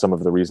talk about some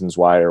of the reasons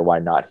why or why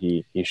not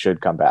he should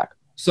come back.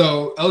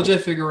 So LJ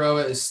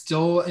Figueroa is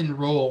still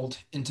enrolled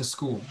into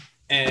school,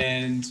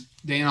 and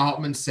Dana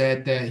Altman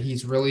said that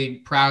he's really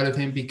proud of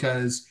him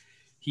because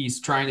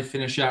he's trying to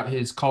finish out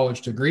his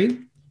college degree.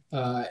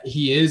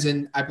 He is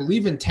I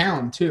believe in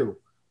town too,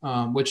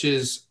 which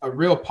is a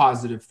real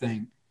positive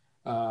thing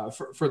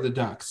for the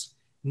Ducks.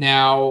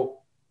 Now,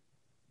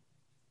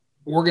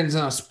 Oregon's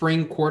in a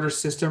spring quarter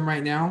system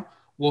right now.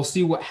 We'll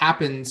see what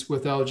happens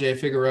with LJ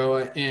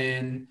Figueroa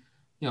in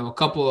a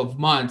couple of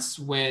months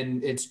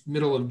when it's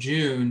middle of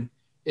June.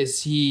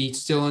 Is he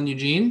still in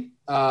Eugene?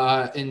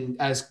 And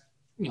as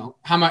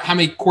how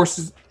many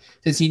courses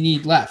does he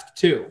need left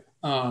too?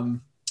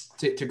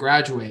 To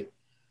graduate.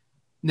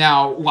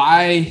 Now,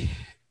 why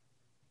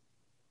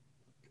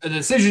a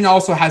decision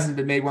also hasn't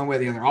been made one way or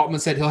the other. Altman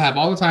said he'll have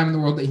all the time in the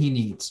world that he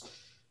needs.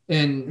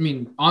 And I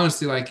mean,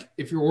 honestly, like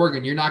if you're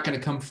Oregon, you're not going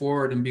to come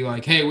forward and be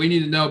like, hey, we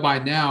need to know by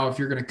now if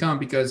you're going to come,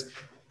 because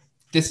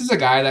this is a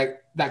guy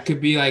that could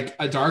be like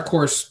a dark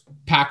horse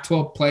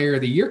Pac-12 player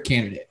of the year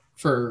candidate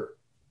for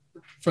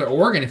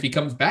Oregon if he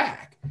comes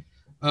back.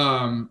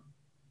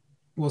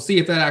 We'll see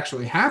if that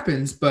actually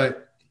happens,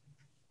 but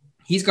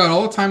he's got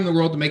all the time in the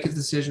world to make his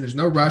decision. There's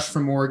no rush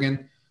from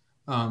Oregon.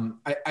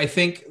 I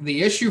think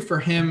the issue for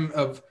him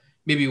of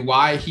maybe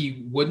why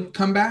he wouldn't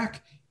come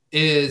back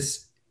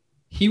is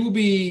he will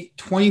be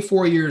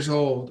 24 years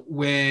old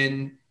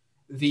when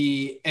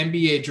the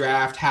NBA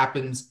draft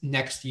happens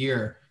next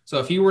year. So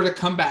if he were to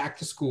come back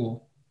to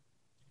school,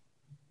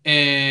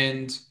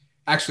 and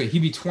actually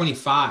he'd be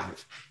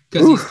 25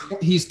 because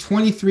he's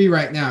 23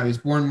 right now. He was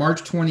born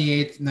March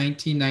 28th,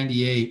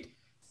 1998.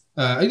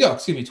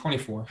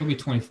 24. He'll be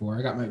 24.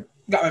 I got my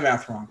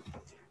math wrong.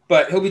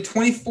 But he'll be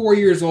 24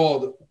 years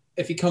old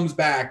if he comes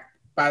back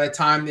by the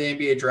time the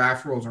NBA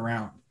draft rolls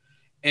around.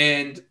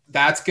 And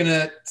that's going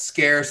to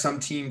scare some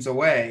teams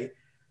away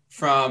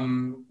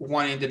from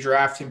wanting to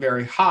draft him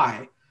very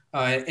high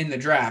in the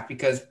draft,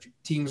 because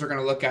teams are going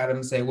to look at him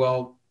and say,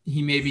 well,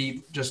 he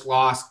maybe just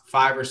lost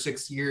 5 or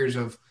 6 years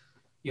of,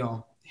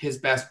 his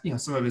best,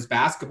 some of his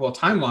basketball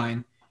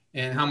timeline,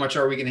 and how much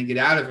are we going to get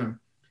out of him?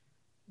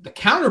 The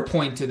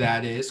counterpoint to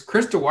that is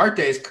Chris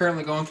Duarte is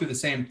currently going through the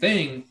same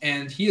thing,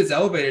 and he has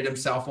elevated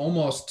himself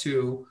almost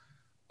to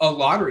a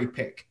lottery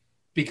pick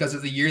because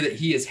of the year that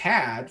he has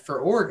had for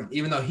Oregon,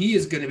 even though he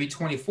is going to be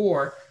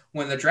 24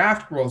 when the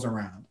draft rolls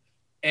around.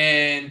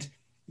 And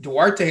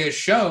Duarte has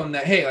shown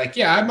that, hey,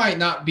 I might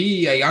not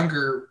be a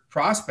younger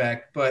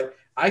prospect, but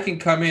I can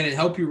come in and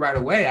help you right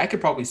away. I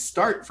could probably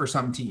start for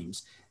some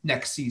teams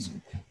next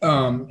season,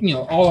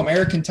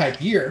 All-American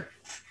type year.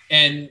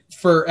 And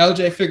for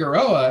LJ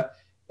Figueroa,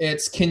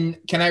 it's can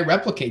I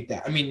replicate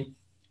that? I mean,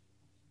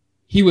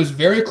 he was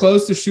very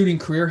close to shooting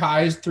career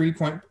highs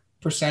 3-point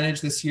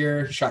percentage this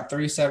year. He shot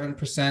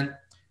 37%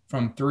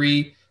 from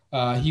three.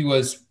 He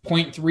was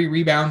 0.3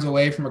 rebounds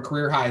away from a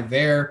career high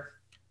there.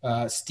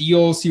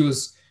 Steals, he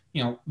was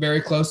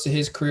very close to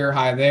his career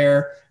high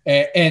there.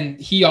 And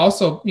he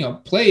also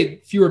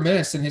played fewer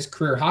minutes than his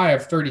career high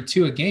of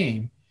 32 a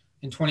game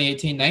in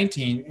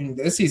 2018-19. And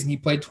this season he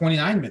played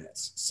 29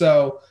 minutes.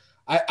 So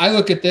I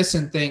look at this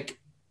and think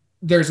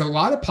there's a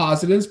lot of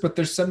positives, but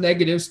there's some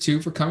negatives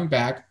too for coming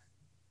back.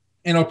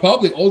 And it'll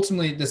probably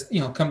ultimately just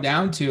come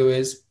down to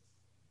is,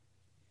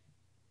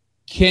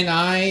 can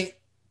I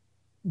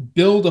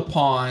build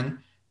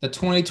upon the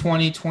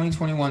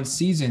 2020-2021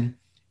 season,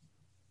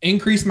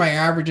 increase my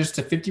averages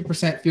to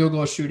 50% field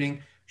goal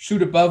shooting,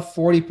 shoot above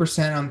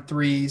 40% on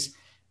threes,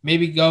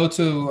 maybe go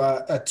to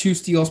a 2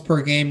 steals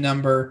per game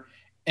number,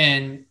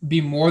 and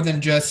be more than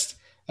just,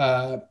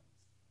 can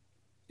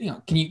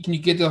you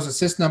get those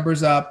assist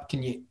numbers up?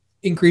 Can you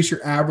increase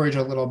your average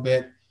a little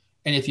bit?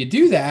 And if you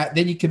do that,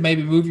 then you can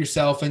maybe move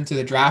yourself into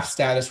the draft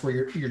status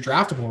where you're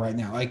draftable right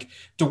now. Like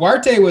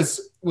Duarte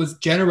was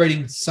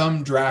generating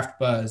some draft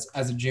buzz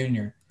as a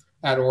junior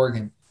at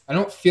Oregon. I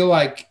don't feel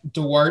like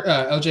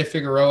LJ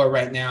Figueroa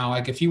right now,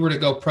 like if he were to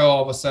go pro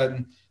all of a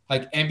sudden,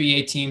 like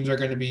NBA teams are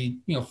going to be,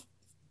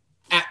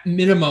 at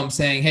minimum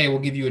saying, hey, we'll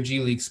give you a G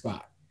League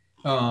spot.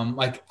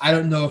 I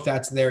don't know if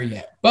that's there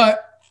yet,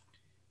 but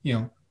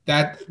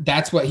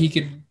that's what he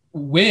could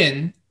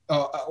win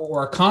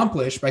or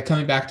accomplish by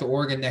coming back to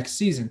Oregon next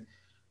season.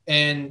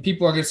 And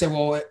people are going to say,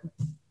 well,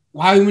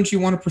 why wouldn't you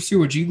want to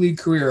pursue a G League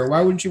career? Or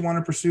why wouldn't you want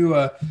to pursue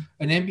an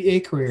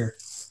NBA career?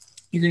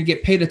 You're going to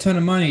get paid a ton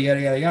of money, yada,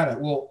 yada, yada.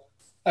 Well,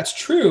 that's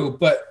true,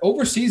 but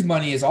overseas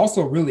money is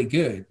also really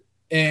good.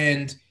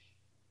 And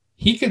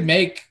he could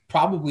make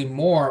probably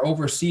more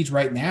overseas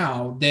right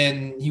now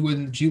than he would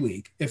in the G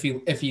League if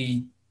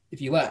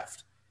he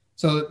left.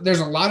 So there's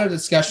a lot of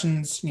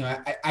discussions.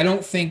 I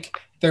don't think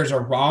there's a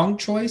wrong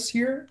choice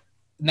here.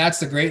 And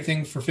that's the great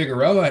thing for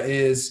Figueroa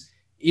is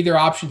either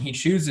option he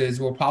chooses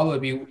will probably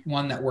be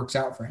one that works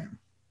out for him.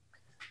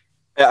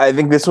 I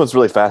think this one's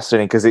really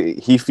fascinating because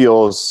he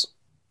feels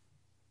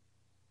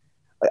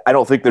 – I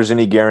don't think there's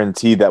any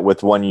guarantee that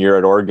with 1 year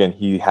at Oregon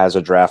he has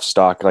a draft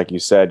stock, like you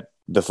said,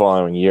 the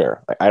following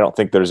year. I don't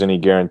think there's any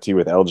guarantee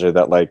with LJ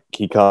that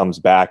he comes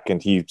back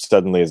and he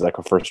suddenly is like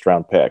a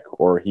first-round pick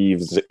or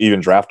he's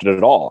even drafted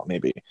at all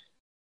maybe.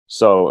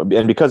 So,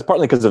 and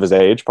partly because of his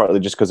age, partly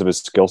just because of his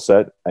skill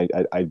set,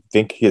 I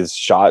think his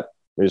shot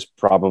is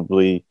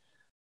probably,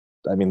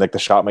 the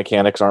shot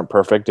mechanics aren't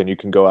perfect, and you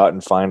can go out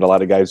and find a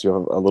lot of guys who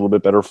have a little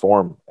bit better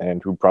form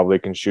and who probably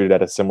can shoot it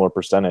at a similar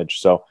percentage.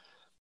 So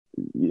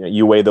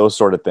you weigh those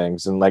sort of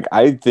things. And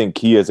I think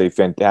he is a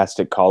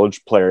fantastic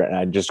college player, and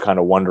I just kind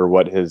of wonder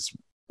what his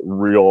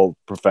real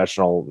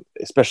professional,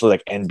 especially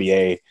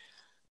NBA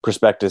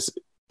prospectus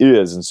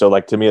is. And so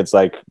to me, it's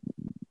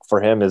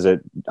for him, is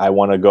it, I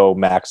want to go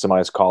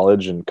maximize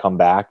college and come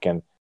back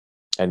and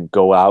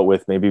go out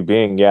with maybe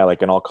being,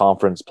 an all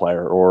conference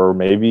player, or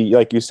maybe,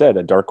 like you said,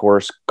 a dark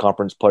horse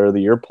conference player of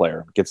the year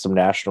player, get some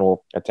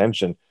national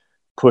attention,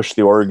 push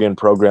the Oregon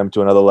program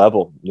to another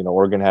level.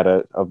 Oregon had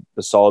a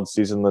solid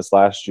season this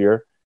last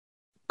year,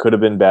 could have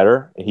been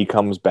better. He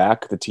comes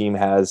back. The team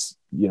has,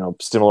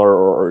 similar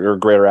or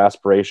greater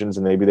aspirations,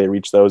 and maybe they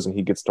reach those, and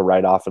he gets to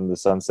ride off into the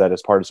sunset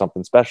as part of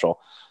something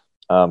special.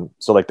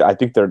 So like, I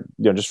think they're,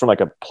 just from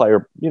like a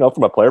player,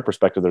 from a player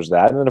perspective, there's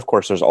that. And then of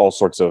course there's all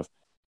sorts of,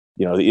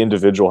 the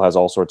individual has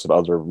all sorts of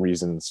other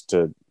reasons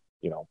to,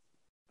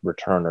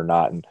 return or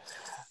not. And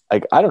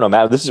like, I don't know,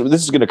 Matt, this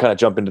is going to kind of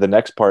jump into the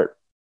next part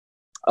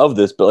of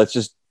this, but let's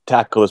just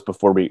tackle this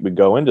before we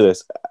go into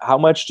this. How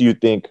much do you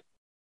think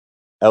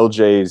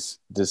LJ's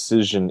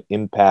decision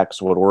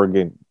impacts what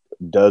Oregon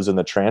does in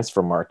the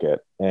transfer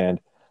market? And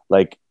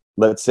like,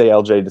 let's say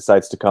LJ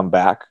decides to come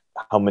back.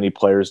 How many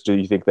players do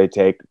you think they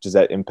take? Does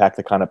that impact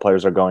the kind of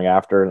players they're going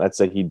after? And let's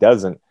say he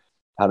doesn't,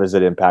 how does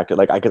it impact it?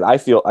 Like, I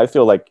feel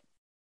like,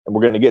 and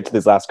we're going to get to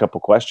these last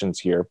couple questions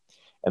here,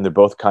 and they're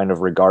both kind of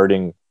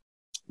regarding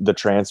the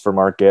transfer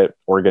market,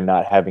 Oregon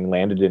not having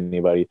landed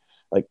anybody.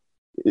 Like,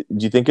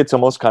 do you think it's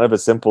almost kind of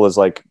as simple as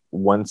like,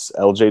 once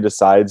LJ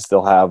decides,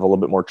 they'll have a little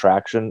bit more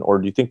traction? Or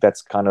do you think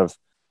that's kind of,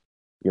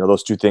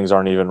 those two things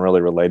aren't even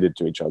really related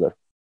to each other?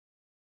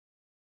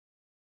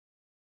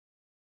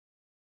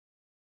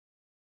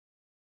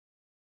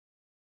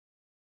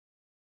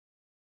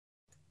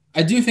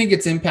 I do think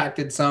it's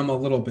impacted some a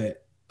little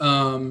bit.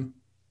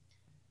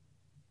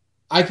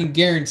 I can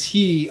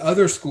guarantee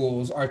other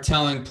schools are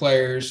telling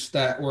players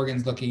that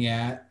Oregon's looking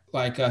at,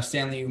 like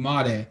Stanley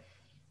Umade,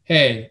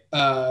 hey,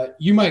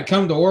 you might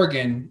come to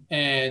Oregon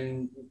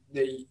and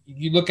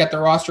you look at the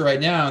roster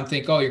right now and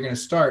think, oh, you're going to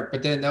start.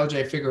 But then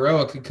LJ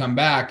Figueroa could come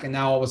back and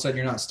now all of a sudden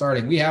you're not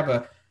starting. We have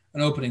an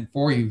opening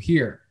for you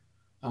here.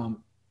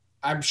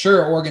 I'm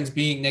sure Oregon's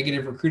being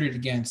negative recruited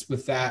against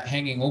with that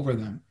hanging over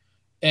them.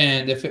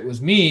 And if it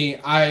was me,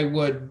 I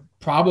would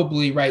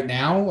probably right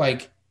now,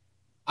 like,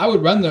 I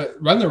would run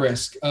the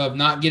risk of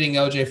not getting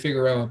LJ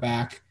Figueroa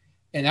back,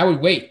 and I would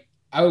wait.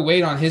 I would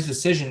wait on his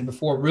decision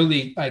before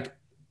really like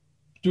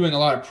doing a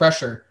lot of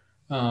pressure.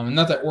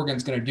 Not that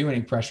Oregon's going to do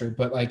any pressure,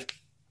 but like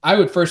I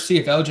would first see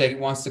if LJ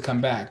wants to come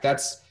back. I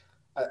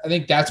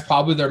think that's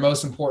probably their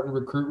most important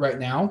recruit right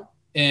now.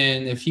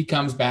 And if he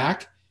comes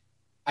back,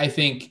 I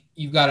think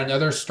you've got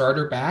another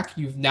starter back.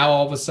 You've now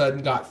all of a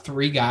sudden got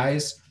 3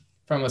 guys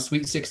from a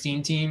Sweet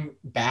 16 team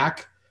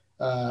back,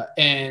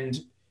 and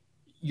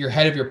your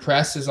head of your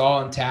press is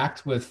all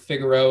intact with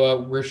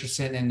Figueroa,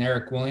 Richardson, and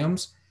Eric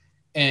Williams.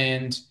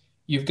 And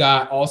you've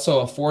got also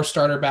a 4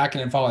 starter back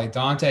in N'Faly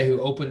Dante,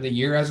 who opened the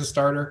year as a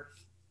starter.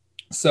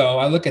 So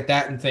I look at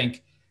that and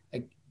think,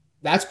 like,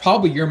 that's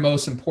probably your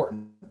most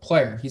important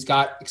player. He's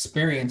got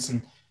experience,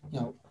 and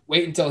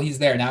wait until he's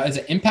there. Now, is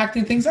it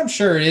impacting things? I'm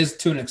sure it is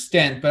to an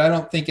extent, but I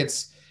don't think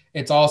it's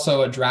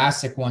also a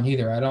drastic one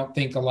either. I don't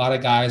think a lot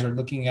of guys are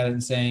looking at it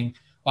and saying,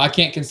 well, I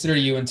can't consider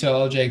you until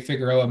LJ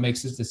Figueroa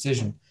makes his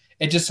decision.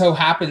 It just so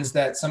happens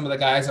that some of the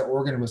guys that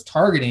Oregon was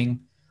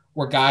targeting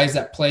were guys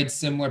that played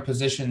similar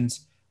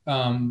positions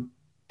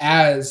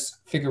as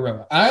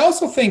Figueroa. I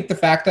also think the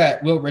fact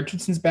that Will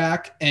Richardson's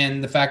back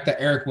and the fact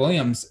that Eric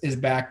Williams is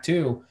back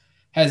too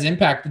has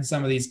impacted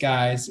some of these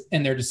guys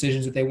and their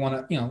decisions that they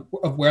want to,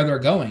 of where they're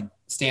going.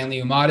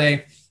 Stanley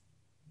Umade,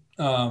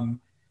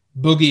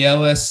 Boogie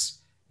Ellis,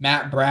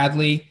 Matt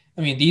Bradley.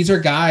 I mean, these are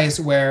guys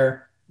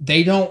where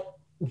they don't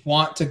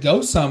want to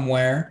go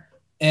somewhere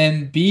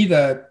and be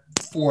the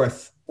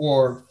 4th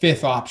or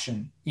 5th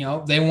option.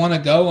 They want to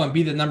go and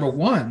be the number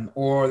 1,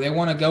 or they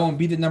want to go and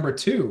be the number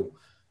 2,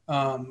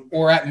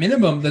 or at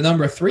minimum the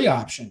number 3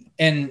 option.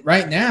 And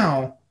right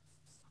now,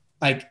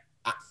 like,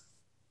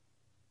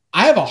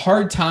 I have a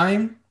hard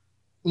time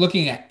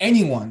looking at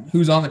anyone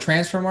who's on the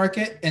transfer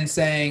market and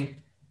saying,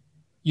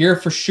 you're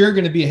for sure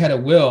going to be ahead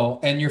of Will,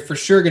 and you're for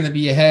sure going to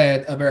be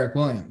ahead of Eric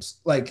Williams.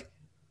 Like,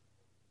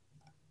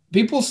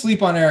 people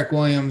sleep on Eric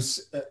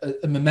Williams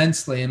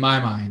immensely in my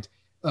mind.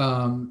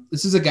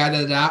 This is a guy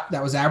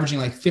that was averaging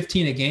like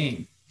 15 a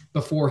game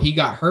before he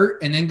got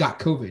hurt and then got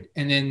COVID.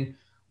 And then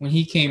when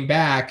he came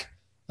back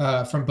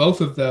from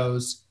both of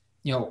those,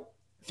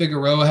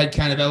 Figueroa had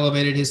kind of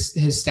elevated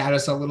his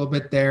status a little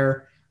bit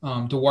there.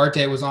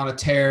 Duarte was on a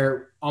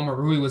tear.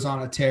 Omarui was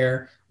on a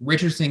tear.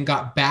 Richardson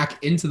got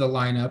back into the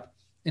lineup.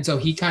 And so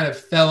he kind of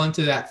fell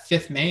into that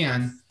 5th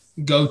man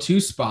go-to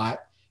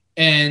spot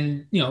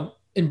and,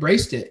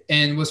 embraced it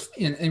and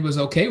was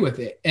okay with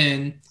it.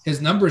 And his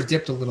numbers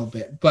dipped a little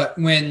bit. But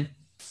when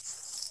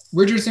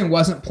Richardson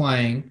wasn't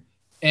playing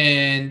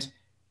and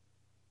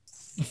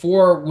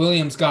before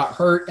Williams got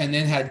hurt and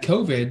then had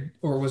COVID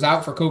or was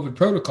out for COVID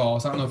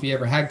protocols, I don't know if he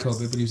ever had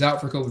COVID, but he was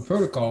out for COVID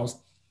protocols.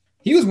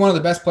 He was one of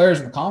the best players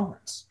in the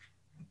conference.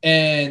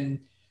 And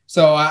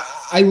so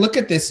I look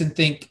at this and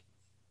think,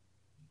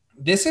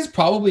 this is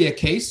probably a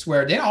case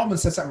where Dan Altman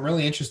said something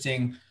really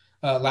interesting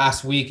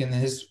last week in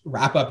his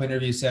wrap-up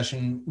interview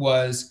session.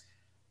 Was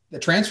the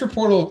transfer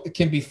portal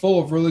can be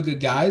full of really good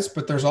guys,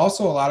 but there's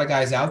also a lot of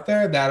guys out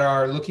there that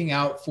are looking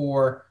out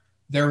for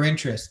their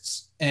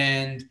interests.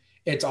 And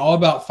it's all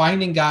about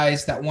finding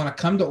guys that want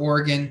to come to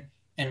Oregon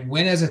and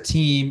win as a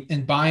team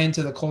and buy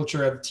into the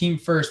culture of team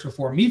first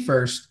before me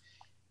first.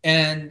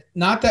 And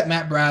not that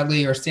Matt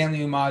Bradley or Stanley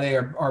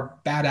Umade are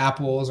bad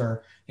apples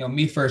or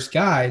me first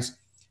guys,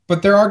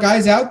 But there are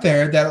guys out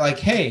there that are like,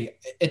 hey,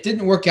 it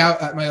didn't work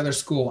out at my other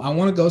school. I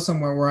want to go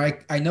somewhere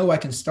where I know I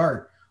can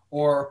start,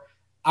 or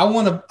I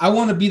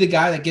want to be the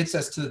guy that gets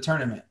us to the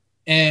tournament,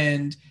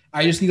 and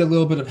I just need a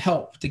little bit of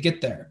help to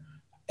get there.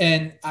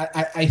 And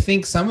I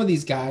think some of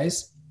these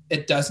guys,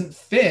 it doesn't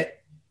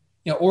fit.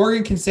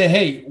 Oregon can say,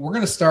 hey, we're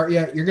going to start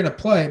you. You're going to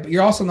play, but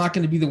you're also not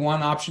going to be the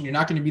one option. You're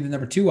not going to be the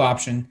number 2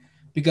 option,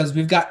 because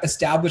we've got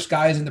established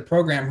guys in the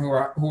program who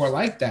are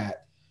like that.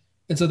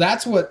 And so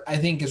that's what I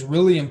think is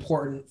really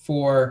important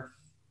for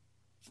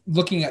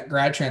looking at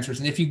grad transfers.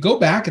 And if you go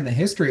back in the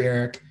history,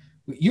 Eric,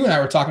 you and I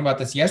were talking about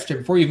this yesterday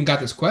before you even got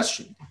this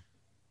question.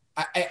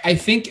 I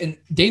think in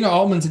Dana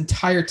Altman's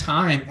entire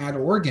time at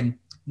Oregon,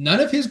 none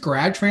of his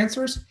grad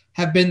transfers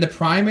have been the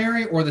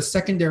primary or the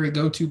secondary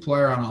go-to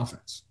player on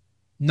offense.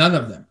 None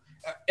of them.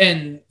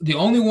 And the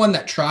only one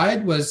that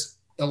tried was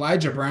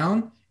Elijah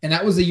Brown, and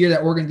that was the year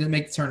that Oregon didn't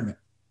make the tournament.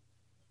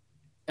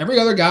 Every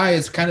other guy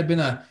has kind of been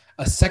a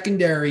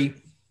secondary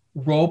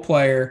role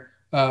player,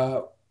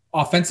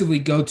 offensively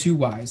go-to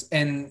wise.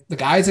 And the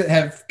guys that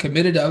have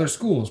committed to other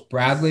schools,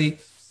 Bradley,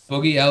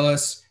 Boogie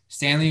Ellis,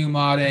 Stanley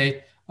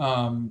Umade,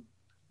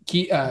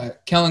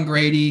 Kellen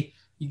Grady,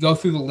 you go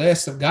through the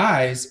list of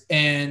guys,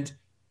 and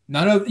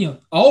none of,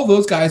 all of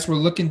those guys were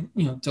looking,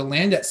 to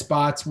land at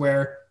spots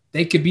where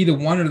they could be the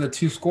 1 or the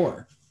 2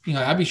 scorer.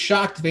 I'd be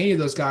shocked if any of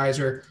those guys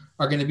are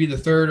going to be the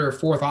 3rd or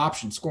 4th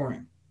option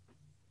scoring.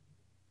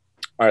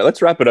 All right,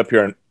 let's wrap it up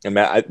here. And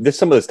Matt,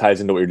 some of this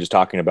ties into what you're just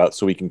talking about,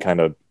 so we can kind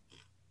of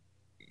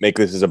make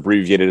this as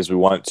abbreviated as we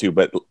want to.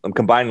 But I'm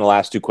combining the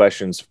last 2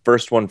 questions.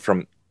 First one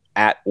from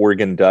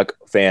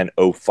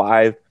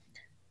 @OregonDuckFan05.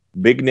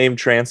 Big name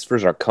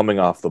transfers are coming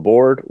off the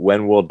board.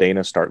 When will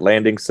Dana start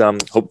landing some?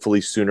 Hopefully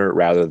sooner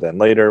rather than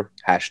later.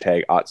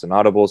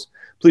 #OttsandAudibles.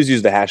 Please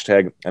use the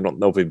hashtag. I don't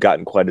know if we've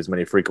gotten quite as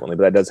many frequently,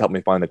 but that does help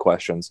me find the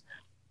questions.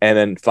 And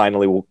then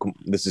finally,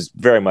 this is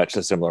very much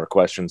a similar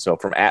question. So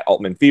from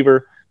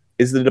 @AltmanFever.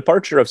 Is the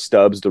departure of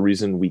Stubbs the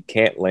reason we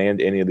can't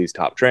land any of these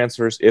top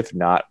transfers? If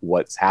not,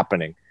 what's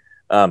happening?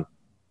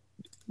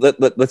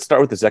 Let's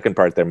start with the second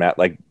part there, Matt.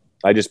 Like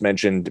I just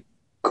mentioned,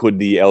 could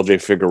the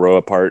LJ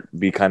Figueroa part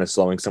be kind of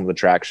slowing some of the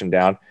traction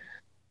down?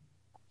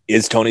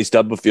 Is Tony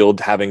Stubblefield,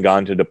 having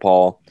gone to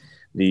DePaul,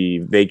 the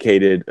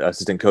vacated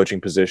assistant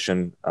coaching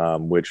position,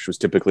 which was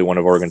typically one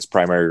of Oregon's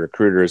primary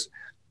recruiters,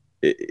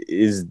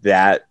 is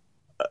that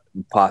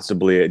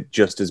possibly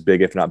just as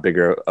big, if not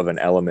bigger, of an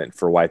element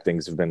for why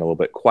things have been a little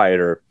bit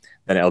quieter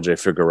than LJ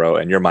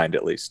Figueroa, in your mind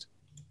at least?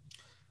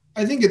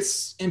 I think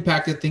it's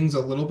impacted things a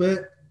little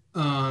bit.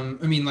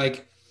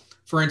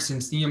 For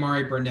instance,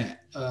 Niamari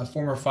Burnett, a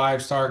former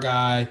 5-star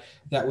guy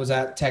that was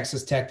at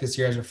Texas Tech this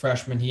year as a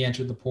freshman. He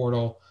entered the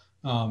portal.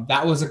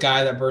 That was a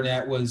guy that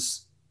Burnett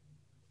was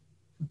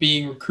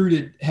being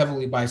recruited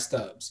heavily by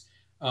Stubbs.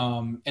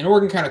 And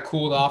Oregon kind of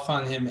cooled off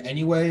on him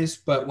anyways,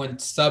 but when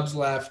Stubbs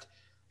left,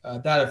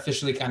 that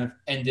officially kind of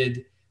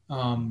ended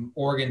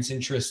Oregon's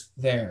interest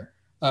there.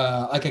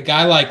 Like a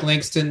guy like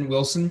Langston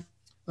Wilson,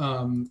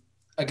 a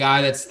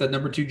guy that's the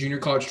number 2 junior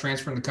college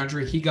transfer in the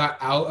country, he got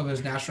out of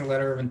his national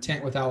letter of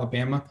intent with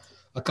Alabama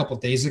a couple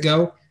of days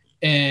ago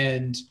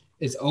and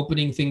is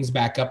opening things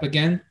back up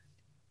again.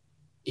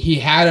 He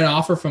had an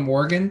offer from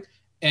Oregon,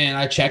 and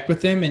I checked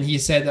with him, and he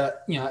said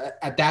that,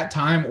 at that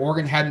time,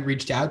 Oregon hadn't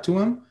reached out to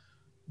him,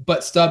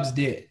 but Stubbs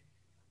did.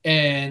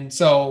 And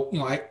so,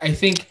 I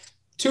think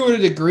to a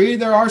degree,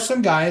 there are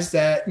some guys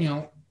that,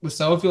 with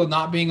Stubblefield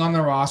not being on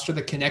the roster,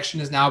 the connection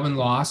has now been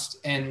lost,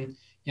 and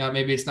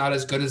maybe it's not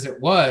as good as it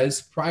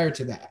was prior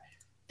to that.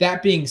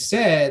 That being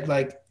said,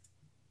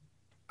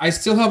 I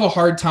still have a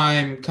hard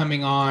time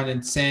coming on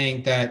and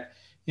saying that,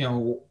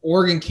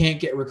 Oregon can't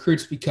get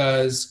recruits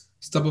because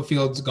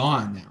Stubblefield's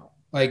gone now.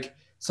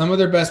 Some of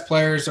their best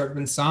players have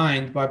been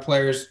signed by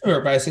players or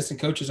by assistant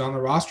coaches on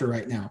the roster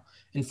right now.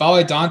 And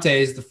Fale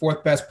Dante is the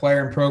 4th best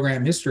player in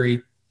program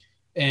history,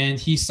 and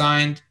he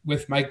signed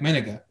with Mike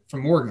Meniga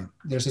from Oregon,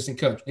 their assistant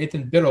coach.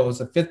 Nathan Biddle is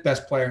the 5th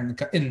best player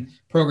in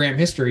program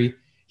history.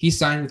 He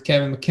signed with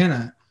Kevin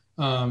McKenna.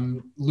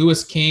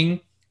 Lewis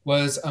King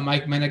was a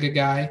Mike Meniga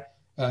guy.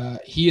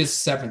 He is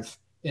 7th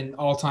in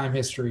all-time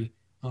history.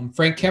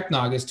 Frank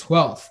Kepnog is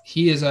 12th.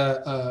 He is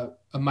a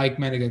Mike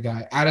Meniga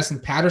guy.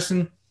 Addison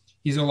Patterson,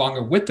 he's no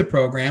longer with the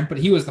program, but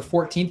he was the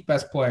 14th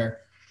best player.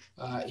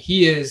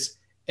 He is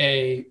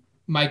a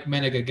Mike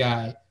Meniga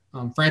guy.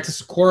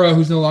 Francis Okoro,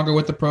 who's no longer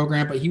with the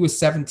program, but he was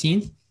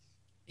 17th.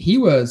 He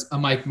was a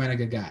Mike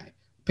Meniga guy.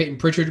 Peyton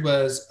Pritchard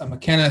was a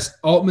McKenna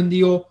Altman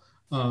deal.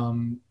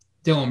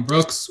 Dylan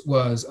Brooks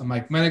was a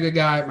Mike Meniga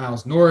guy.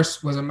 Miles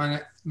Norris was a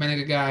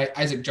Meniga guy.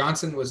 Isaac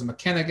Johnson was a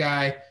McKenna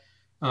guy.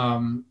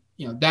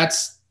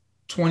 That's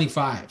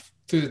 25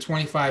 through the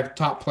 25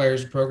 top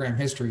players in program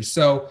history.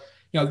 So,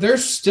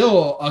 there's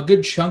still a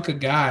good chunk of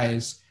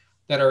guys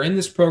that are in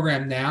this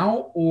program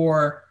now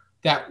or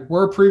that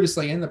were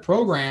previously in the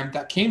program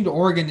that came to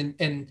Oregon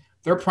and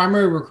their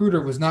primary recruiter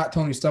was not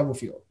Tony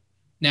Stubblefield.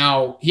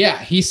 Now,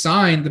 he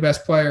signed the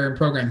best player in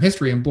program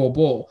history in Bull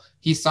Bull.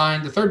 He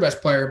signed the 3rd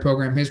best player in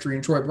program history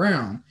in Troy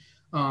Brown.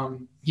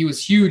 He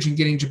was huge in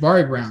getting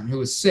Jabari Brown, who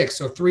was 6.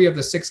 So 3 of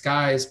the 6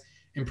 guys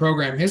in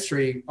program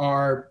history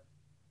are,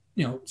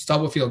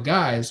 Stubblefield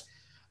guys.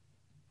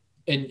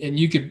 And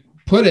you could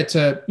put it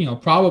to,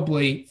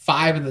 probably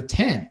 5 of the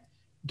 10.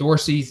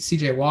 Dorsey,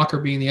 CJ Walker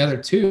being the other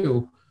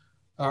 2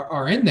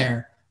 are in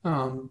there.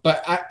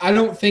 But I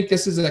don't think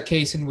this is a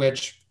case in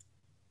which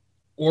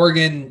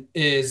Oregon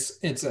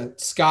it's a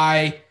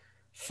sky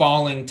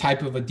falling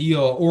type of a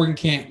deal. Oregon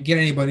can't get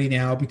anybody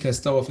now because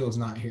Stubblefield's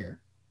not here.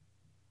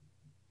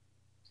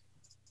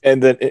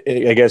 And then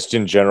I guess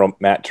in general,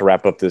 Matt, to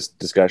wrap up this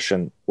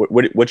discussion,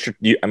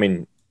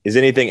 is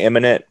anything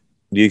imminent?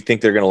 Do you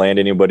think they're going to land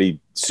anybody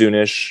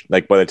soonish?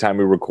 Like by the time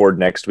we record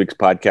next week's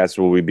podcast,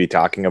 will we be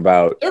talking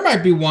about? There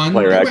might be one.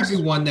 There might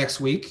be one next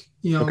week.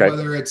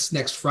 Whether it's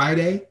next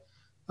Friday,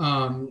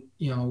 so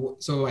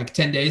like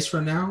 10 days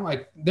from now,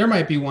 like there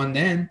might be one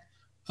then.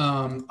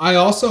 I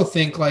also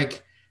think,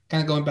 like,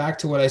 kind of going back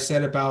to what I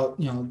said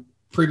about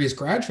previous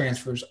grad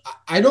transfers,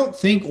 I don't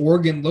think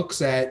Oregon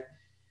looks at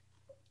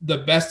the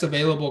best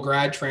available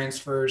grad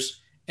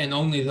transfers and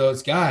only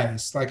those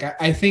guys. Like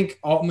I think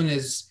Altman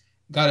has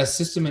got a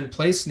system in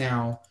place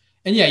now.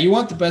 And yeah, you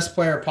want the best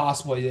player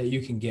possible that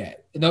you can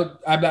get. No,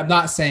 I'm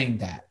not saying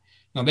that.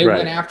 They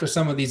went after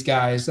some of these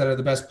guys that are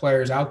the best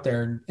players out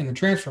there in the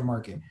transfer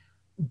market.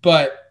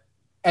 But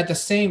at the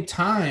same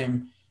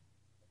time,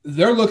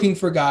 they're looking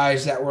for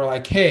guys that were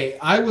like, hey,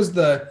 I was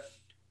the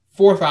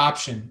 4th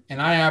option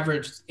and I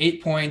averaged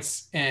 8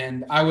 points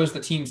and I was the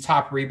team's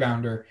top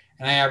rebounder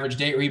and I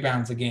averaged 8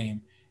 rebounds a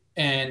game.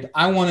 And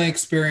I want to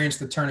experience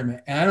the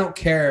tournament. And I don't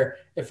care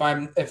if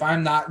I'm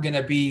not going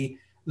to be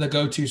the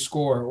go-to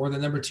scorer or the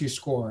number 2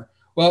 scorer.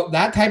 Well,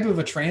 that type of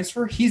a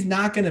transfer, he's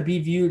not going to be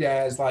viewed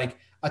as like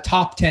a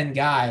top 10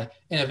 guy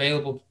in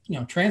available,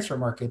 transfer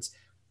markets,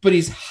 but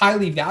he's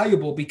highly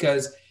valuable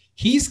because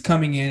he's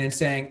coming in and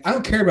saying, I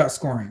don't care about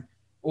scoring,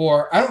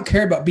 or I don't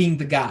care about being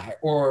the guy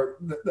or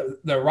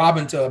the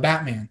Robin to a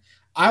Batman.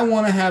 I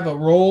want to have a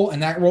role,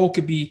 and that role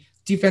could be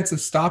defensive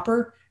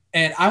stopper,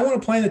 and I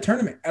want to play in the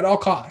tournament at all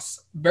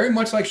costs. Very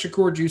much like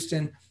Shakur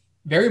Houston,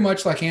 very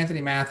much like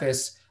Anthony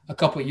Mathis a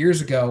couple of years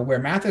ago, where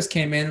Mathis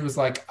came in and was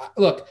like,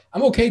 look,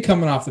 I'm okay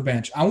coming off the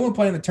bench. I want to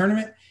play in the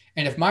tournament,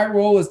 and if my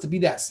role is to be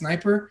that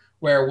sniper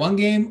where one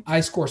game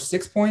I score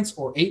 6 points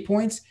or 8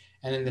 points,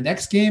 and in the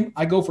next game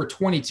I go for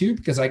 22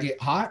 because I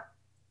get hot,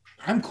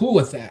 I'm cool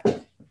with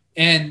that.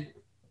 And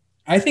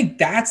I think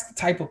that's the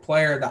type of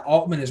player that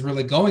Altman is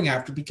really going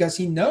after, because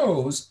he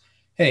knows,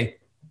 hey,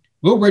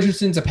 Will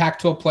Richardson's a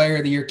Pac-12 Player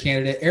of the Year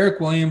candidate. Eric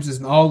Williams is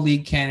an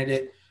all-league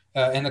candidate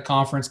in the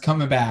conference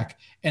coming back.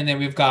 And then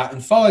we've got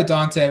N'Faly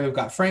Dante, we've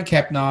got Frank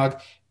Hepnog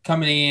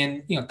coming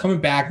in,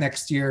 coming back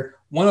next year.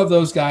 One of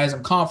those guys,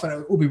 I'm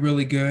confident, will be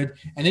really good.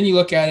 And then you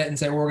look at it and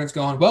say, Oregon's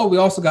going, well, we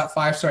also got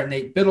 5-star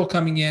Nate Biddle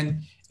coming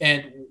in,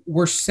 and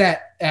we're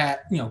set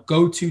at,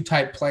 go-to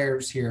type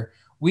players here.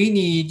 We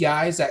need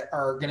guys that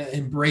are going to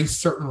embrace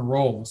certain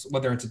roles,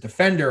 whether it's a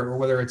defender or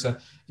whether it's an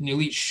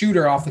elite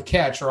shooter off the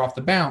catch or off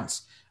the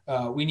bounce.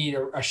 We need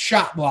a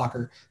shot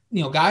blocker,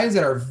 guys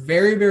that are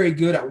very, very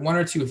good at one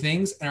or two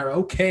things and are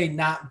okay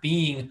not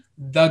being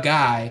the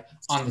guy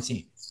on the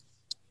team.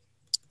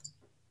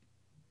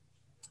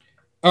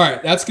 All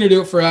right, that's going to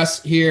do it for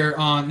us here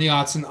on the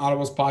Autzen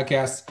Audibles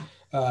podcast.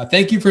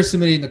 Thank you for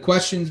submitting the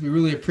questions. We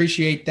really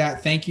appreciate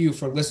that. Thank you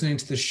for listening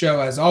to the show.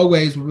 As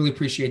always, we really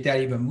appreciate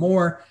that even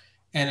more.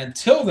 And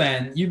until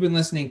then, you've been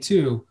listening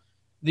to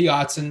the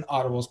Autzen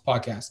Audibles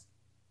podcast.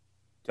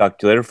 Talk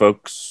to you later,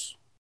 folks.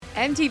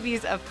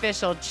 MTV's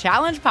official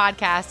Challenge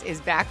podcast is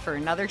back for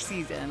another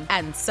season.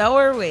 And so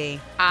are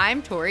we.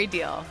 I'm Tori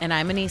Deal. And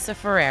I'm Anissa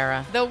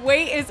Ferreira. The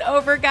wait is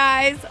over,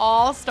 guys.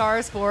 All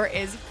Stars 4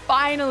 is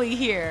finally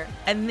here.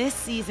 And this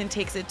season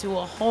takes it to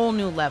a whole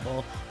new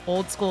level.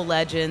 Old school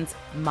legends,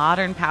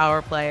 modern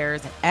power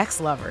players, and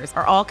ex-lovers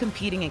are all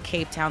competing in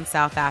Cape Town,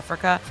 South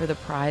Africa for the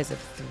prize of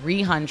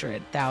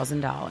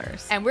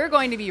 $300,000. And we're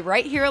going to be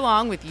right here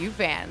along with you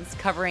fans,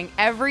 covering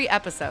every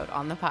episode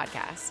on the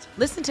podcast.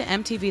 Listen to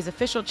MTV's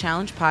official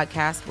Challenge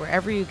podcast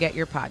wherever you get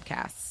your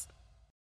podcasts.